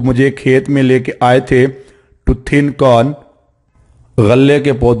اور وہ مجھے کھیت میں لے کے آئے تھے to thin corn غلے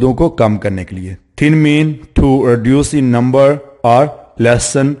کے پودوں کو کم کرنے کے لیے. Thin mean to reduce in number or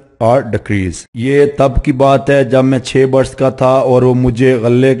lessen or decrease. یہ تب کی بات ہے جب میں 6 برس کا تھا اور وہ مجھے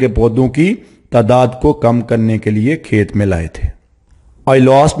غلے کے پودوں کی تعداد کو کم کرنے کے لیے کھیت میں لائے تھے. I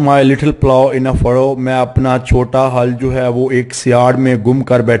lost my little plow in a furrow میں اپنا چھوٹا ہل جو ہے وہ ایک سیاڑ میں گم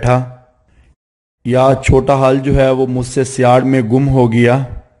کر بیٹھا یا چھوٹا ہل جو ہے وہ مجھ سے سیاڑ میں گم ہو گیا.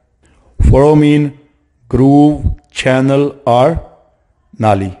 Furrow mean groove, channel اور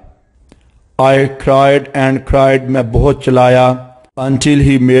نالی. I cried and cried میں بہت چلایا until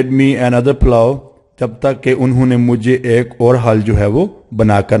he made me another plow جب تک کہ انہوں نے مجھے ایک اور ہل جو ہے وہ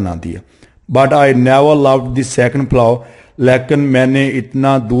بنا کر نہ دیا. But I never loved the second plow لیکن میں نے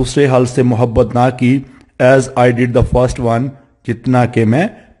اتنا دوسرے ہل سے محبت نہ کی as I did the first one جتنا کہ میں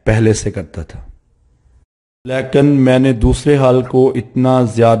پہلے سے کرتا تھا. لیکن میں نے دوسرے ہل کو اتنا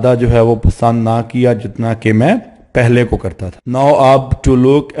زیادہ جو ہے وہ پسند نہ کیا جتنا کہ میں پہلے کو کرتا تھا. Now up to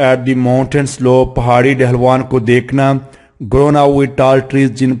look at the mountains below پہاڑی ڈہلوان کو دیکھنا. grown up with tall trees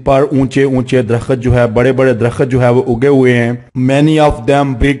جن پر اونچے اونچے درخت جو ہے بڑے بڑے درخت جو ہے وہ اگے ہوئے ہیں. many of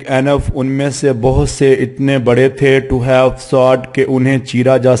them big enough ان میں سے بہت سے اتنے بڑے تھے to have sawed کہ انہیں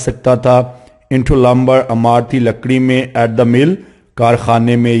چیرا جا سکتا تھا into lumber عمارتی لکڑی میں at the mill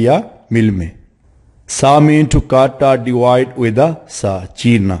کارخانے میں یا مل میں. saw mean to cut or divide with a saw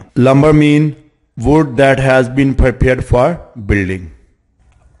چیرنا. lumber mean wood that has been prepared for building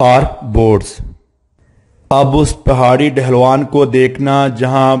or boards. اب اس پہاڑی ڈہلوان کو دیکھنا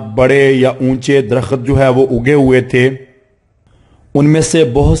جہاں بڑے یا اونچے درخت جو ہے وہ اگے ہوئے تھے ان میں سے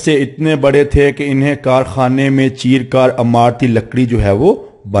بہت سے اتنے بڑے تھے کہ انہیں کارخانے میں چیر کر عمارتی لکڑی جو ہے وہ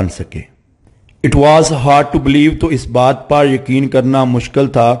بن سکے. It was hard to believe تو اس بات پر یقین کرنا مشکل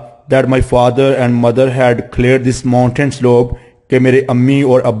تھا that my father and mother had cleared this mountain slope کہ میرے امی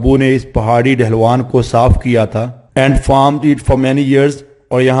اور ابو نے اس پہاڑی ڈہلوان کو صاف کیا تھا and farmed it for many years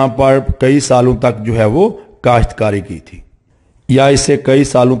اور یہاں پر کئی سالوں تک جو ہے وہ کاشتکاری کی تھی یا اسے کئی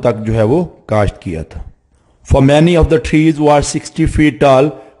سالوں تک جو ہے وہ کاشت کیا تھا. For many of the trees were 60 feet tall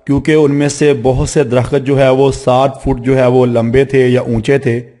کیونکہ ان میں سے بہت سے درخت جو ہے وہ 60 فٹ جو ہے وہ لمبے تھے یا اونچے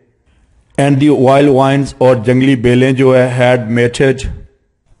تھے. And the wild vines اور جنگلی بیلیں جو ہے had matted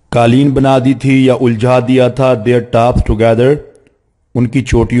قالین بنا دی تھی یا الجھا دیا تھا their tops together ان کی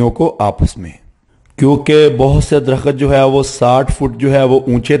چوٹیوں کو آپس میں. کیونکہ بہت سے درخت جو ہے وہ 60 فٹ جو ہے وہ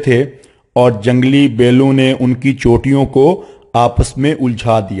اونچے تھے اور جنگلی بیلوں نے ان کی چوٹیوں کو آپس میں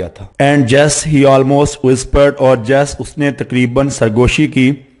الجھا دیا تھا. And Jess he almost whispered اور جیس اس نے تقریباً سرگوشی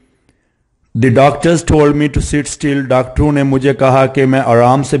کی. The doctors told me to sit still ڈاکٹروں نے مجھے کہا کہ میں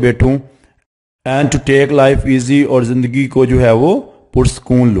آرام سے بیٹھوں and to take life easy اور زندگی کو جو ہے وہ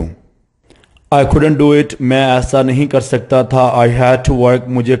پرسکون لوں. I couldn't do it میں ایسا نہیں کر سکتا تھا. I had to work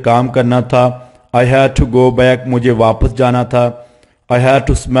مجھے کام کرنا تھا. I had to go back مجھے واپس جانا تھا. I had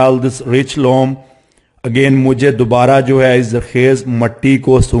to smell this rich loam again مجھے دوبارہ جو ہے اس زرخیز مٹی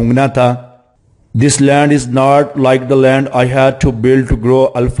کو سونگھنا تھا. This land is not like the land I had to build to grow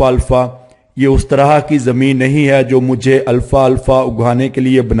alfalfa یہ اس طرح کی زمین نہیں ہے جو مجھے الفا اگانے کے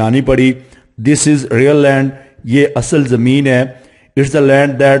لیے بنانی پڑی. This is real land یہ اصل زمین ہے. It's the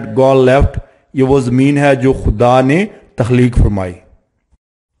land that God left یہ وہ زمین ہے جو خدا نے تخلیق فرمائی.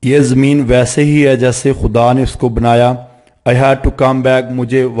 یہ زمین ویسے ہی ہے جیسے خدا نے اس کو بنایا. I had to come back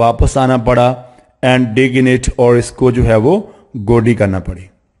مجھے واپس آنا پڑا and dig in it اور اس کو جو ہے وہ گوڈی کرنا پڑی.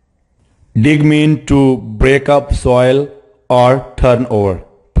 Dig mean to break up soil or turn over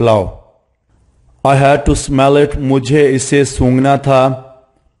plow. I had to smell it مجھے اسے سونگھنا تھا.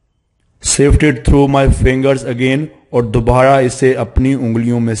 Sift it through my fingers again اور دوبارہ اسے اپنی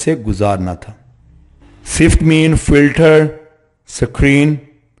انگلیوں میں سے گزارنا تھا. ففتھ مین فلٹر, اسکرین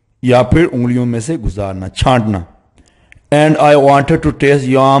یا پھر انگلیوں میں سے گزارنا, چھانٹنا. And I wanted to test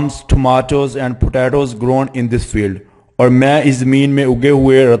یامس, ٹماٹوز and potatoes grown in this field, اور میں اس زمین میں اگے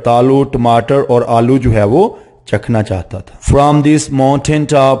ہوئے رتالو, ٹماٹر اور آلو جو ہے وہ چکھنا چاہتا تھا. فرام دس ماؤنٹین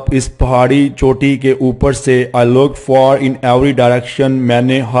ٹاپ, اس پہاڑی چوٹی کے اوپر سے, آئی look for in every direction, میں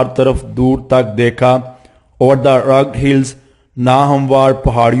نے ہر طرف دور تک دیکھا. اوور دا رگڈ ہلز, ناہموار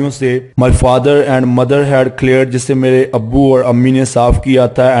پہاڑیوں سے. My father and mother had clear, جسے میرے ابو اور امی نے صاف کیا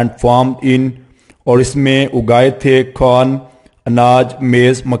تھا. اینڈ فارمڈ ان, اور اس میں اگائے تھے کارن, اناج,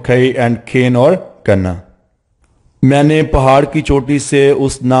 میز, مکئی, اینڈ کھین اور گنا. میں نے پہاڑ کی چوٹی سے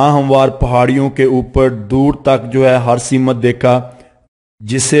اس ناہموار پہاڑیوں کے اوپر دور تک جو ہے ہر سمت دیکھا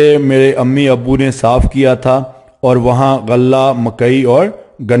جسے میرے امی ابو نے صاف کیا تھا, اور وہاں غلہ, مکئی اور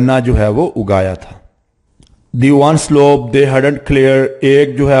گنا جو ہے وہ اگایا تھا. The one slope they hadn't clear,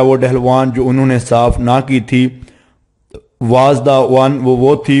 ایک جو ہے وہ ڈھلوان جو انہوں نے صاف نہ کی تھی, واز دا ون,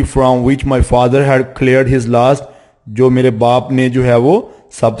 وہ تھی, from which my father had cleared his last, جو میرے باپ نے جو ہے وہ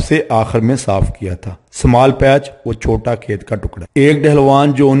سب سے آخر میں صاف کیا تھا. سمال پیچ, وہ چھوٹا کھیت کا ٹکڑا. ایک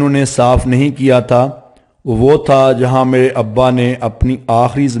ڈھلوان جو انہوں نے صاف نہیں کیا تھا وہ تھا جہاں میرے ابا نے اپنی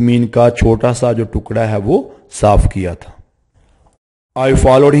آخری زمین کا چھوٹا سا جو ٹکڑا ہے وہ صاف کیا تھا. آئی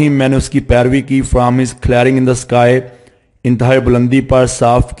فالوڈ ہیم, میں نے اس کی پیروی کی. From his clearing in the sky, انتہائی بلندی پر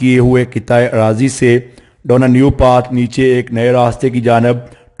صاف کیے ہوئے قطعہ اراضی سے. ڈون اے نیو پاتھ, نیچے ایک نئے راستے کی جانب.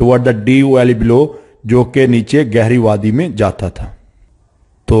 ٹورڈ دا ڈیپ ویلی بلو, جو کہ نیچے گہری وادی میں جاتا تھا.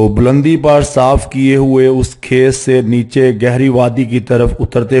 تو بلندی پر صاف کیے ہوئے اس کھیت سے نیچے گہری وادی کی طرف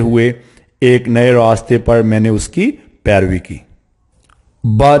اترتے ہوئے ایک نئے راستے پر میں نے اس کی پیروی کی.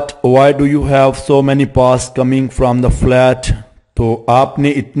 But why do you have so many pass coming from the flat, تو آپ نے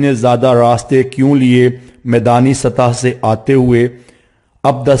اتنے زیادہ راستے کیوں لیے میدانی سطح سے آتے ہوئے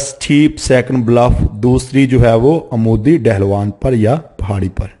اب دا اسٹیپ سیکنڈ بلف, دوسری جو ہے وہ عمودی ڈھلوان پر یا پہاڑی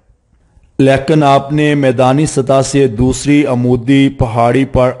پر. لیکن آپ نے میدانی سطح سے دوسری عمودی پہاڑی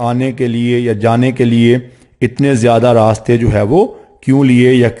پر آنے کے لیے یا جانے کے لیے اتنے زیادہ راستے جو ہے وہ کیوں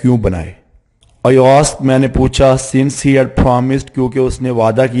لیے یا کیوں بنائے. I asked, میں نے پوچھا, since he had promised, کیونکہ اس نے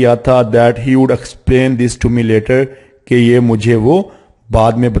وعدہ کیا تھا, that he would explain this to me later, کہ یہ مجھے وہ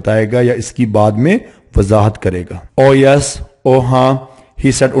بعد میں بتائے گا یا اس کی بعد میں وضاحت کرے گا. Oh yes, oh ہاں,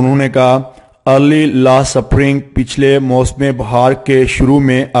 he said, انہوں نے کہا, ارلی لاسٹ سپرنگ, پچھلے موسم بہار کے شروع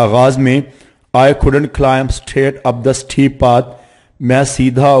میں, آغاز میں, I couldn't climb straight up the steep path, میں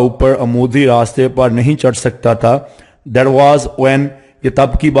سیدھا اوپر عمودی راستے پر نہیں چڑھ سکتا تھا. That was when, یہ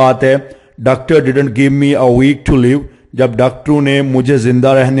تب کی بات ہے, doctor didn't give me a week to live, جب ڈاکٹروں نے مجھے زندہ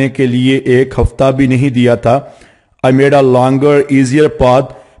رہنے کے لیے ایک ہفتہ بھی نہیں دیا تھا. I made a longer, easier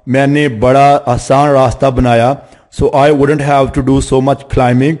path, میں نے بڑا آسان راستہ بنایا. So I wouldn't have to do so much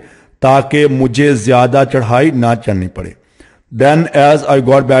climbing, تاکہ مجھے زیادہ چڑھائی نہ چڑھنی پڑے. Then as I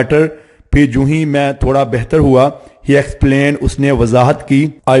got better, پھر جو ہی میں تھوڑا بہتر ہوا, he explained, اس نے وضاحت کی,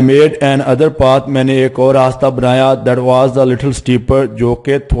 I made another path, میں نے ایک اور راستہ بنایا, that was a little steeper, جو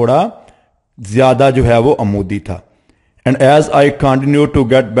کہ تھوڑا زیادہ جو ہے وہ عمودی تھا. And as I continued to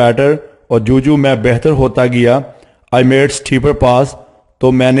get better, اور جو میں بہتر ہوتا گیا, I made steeper paths,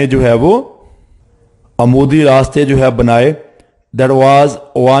 تو میں نے جو ہے وہ عمودی راستے جو ہے بنائے. That was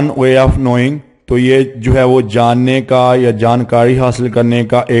one way of knowing, تو یہ جو ہے وہ جاننے کا یا جانکاری حاصل کرنے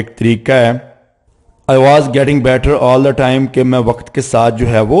کا ایک طریقہ ہے. I was getting better all the time, کہ میں وقت کے ساتھ جو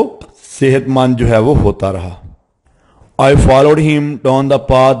ہے وہ صحت مند جو ہے وہ ہوتا رہا. I followed him down the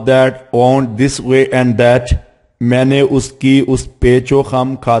path that wound this way and that, میں نے اس کی اس پیچ و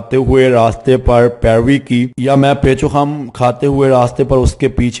خم کھاتے ہوئے راستے پر پیروی کی, یا میں پیچ و خم کھاتے ہوئے راستے پر اس کے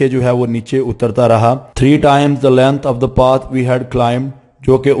پیچھے جو ہے وہ نیچے اترتا رہا. 3 times the length of the path we had climbed,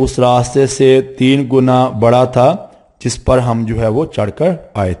 جو کہ اس راستے سے 3 گنا بڑا تھا جس پر ہم جو ہے وہ چڑھ کر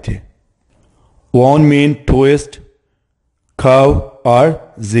آئے تھے. Wound mean twist, curve or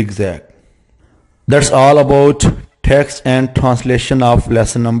zigzag. That's all about text and translation of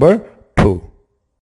lesson number